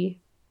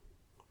 maybe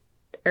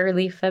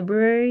early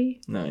February.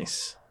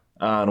 Nice.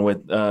 And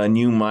with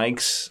new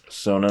mics,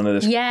 so none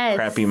of this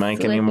crappy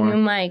mic anymore.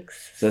 New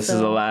mics. This is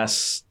the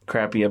last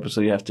crappy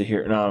episode you have to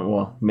hear. No,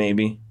 well,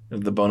 maybe.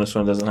 If the bonus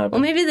one doesn't happen.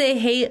 Well, maybe they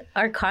hate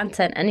our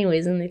content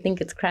anyways and they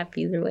think it's crap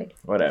either way.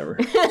 Whatever.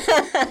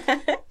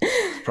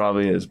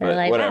 Probably is, but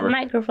whatever. That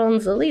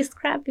microphone's the least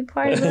crappy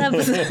part of the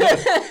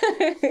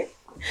episode.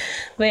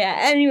 But yeah,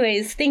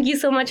 anyways, thank you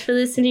so much for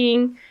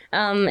listening.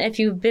 If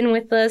you've been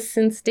with us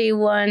since day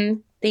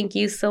one, thank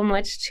you so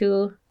much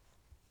to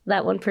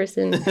that one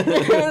person.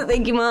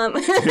 Thank you, Mom.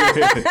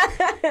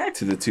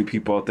 To the two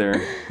people out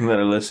there that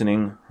are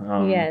listening.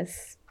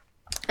 Yes.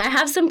 I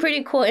have some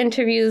pretty cool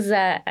interviews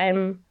that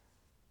I'm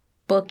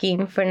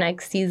booking for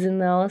next season,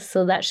 though,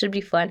 so that should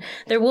be fun.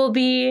 There will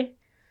be,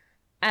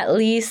 at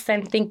least,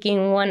 I'm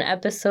thinking, one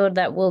episode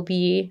that will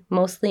be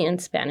mostly in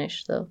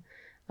Spanish, though.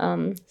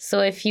 So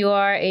if you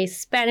are a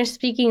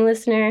Spanish-speaking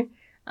listener,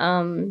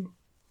 you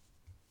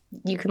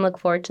can look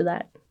forward to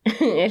that.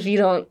 If you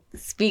don't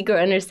speak or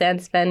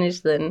understand Spanish,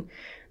 then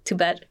too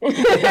bad.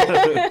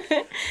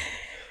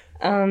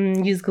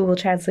 Use Google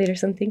Translate or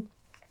something.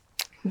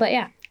 But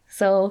yeah,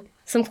 so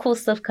some cool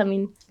stuff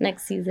coming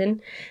next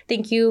season.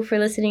 Thank you for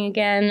listening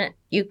again.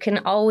 You can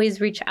always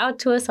reach out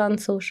to us on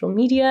social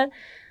media.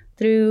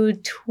 through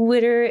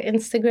Twitter,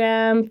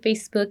 Instagram,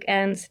 Facebook,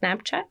 and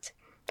Snapchat.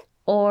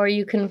 Or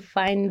you can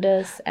find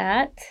us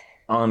at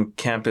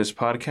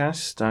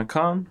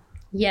oncampuspodcast.com.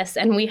 Yes,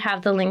 and we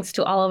have the links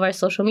to all of our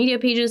social media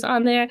pages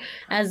on there,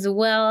 as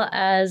well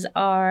as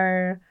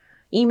our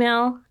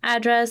email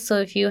address. So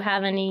if you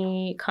have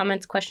any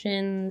comments,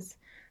 questions,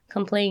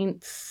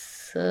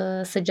 complaints,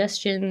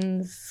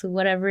 suggestions,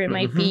 whatever it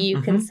might be,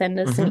 you can send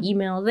us an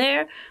email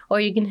there,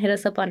 or you can hit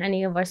us up on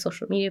any of our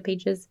social media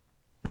pages.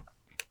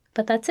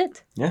 But that's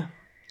it. Yeah.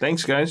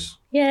 Thanks, guys.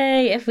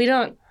 Yay. If we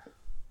don't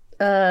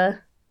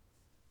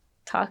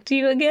talk to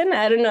you again,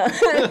 I don't know.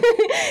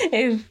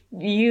 If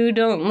you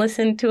don't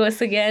listen to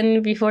us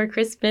again before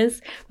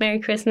Christmas, Merry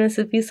Christmas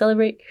if you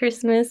celebrate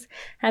Christmas.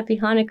 Happy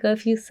Hanukkah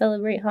if you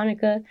celebrate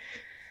Hanukkah.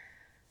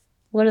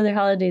 What other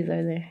holidays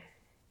are there?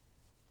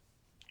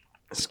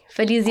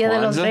 Feliz Dia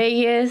de los Kwanzaa?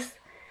 Reyes.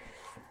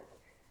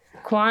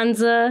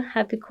 Kwanzaa.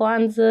 Happy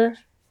Kwanzaa.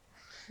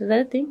 Is that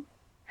a thing?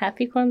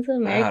 Happy Kwanzaa?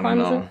 Merry I don't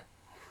Kwanzaa?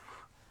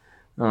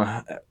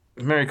 know.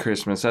 Merry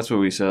Christmas. That's what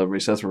we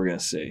celebrate. So that's what we're going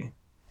to say.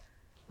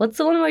 What's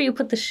the one where you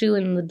put the shoe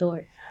in the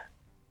door?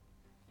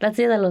 That's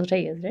Dia de los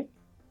Reyes, right?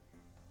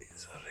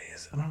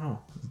 I don't know.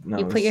 No,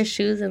 You put your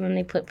shoes and then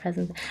they put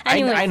presents.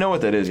 Anyway, I know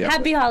what that is. Yeah.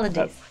 happy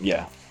holidays.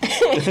 Yeah. All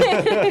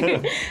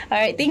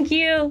right, thank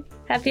you.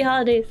 Happy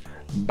holidays.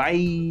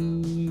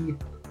 Bye.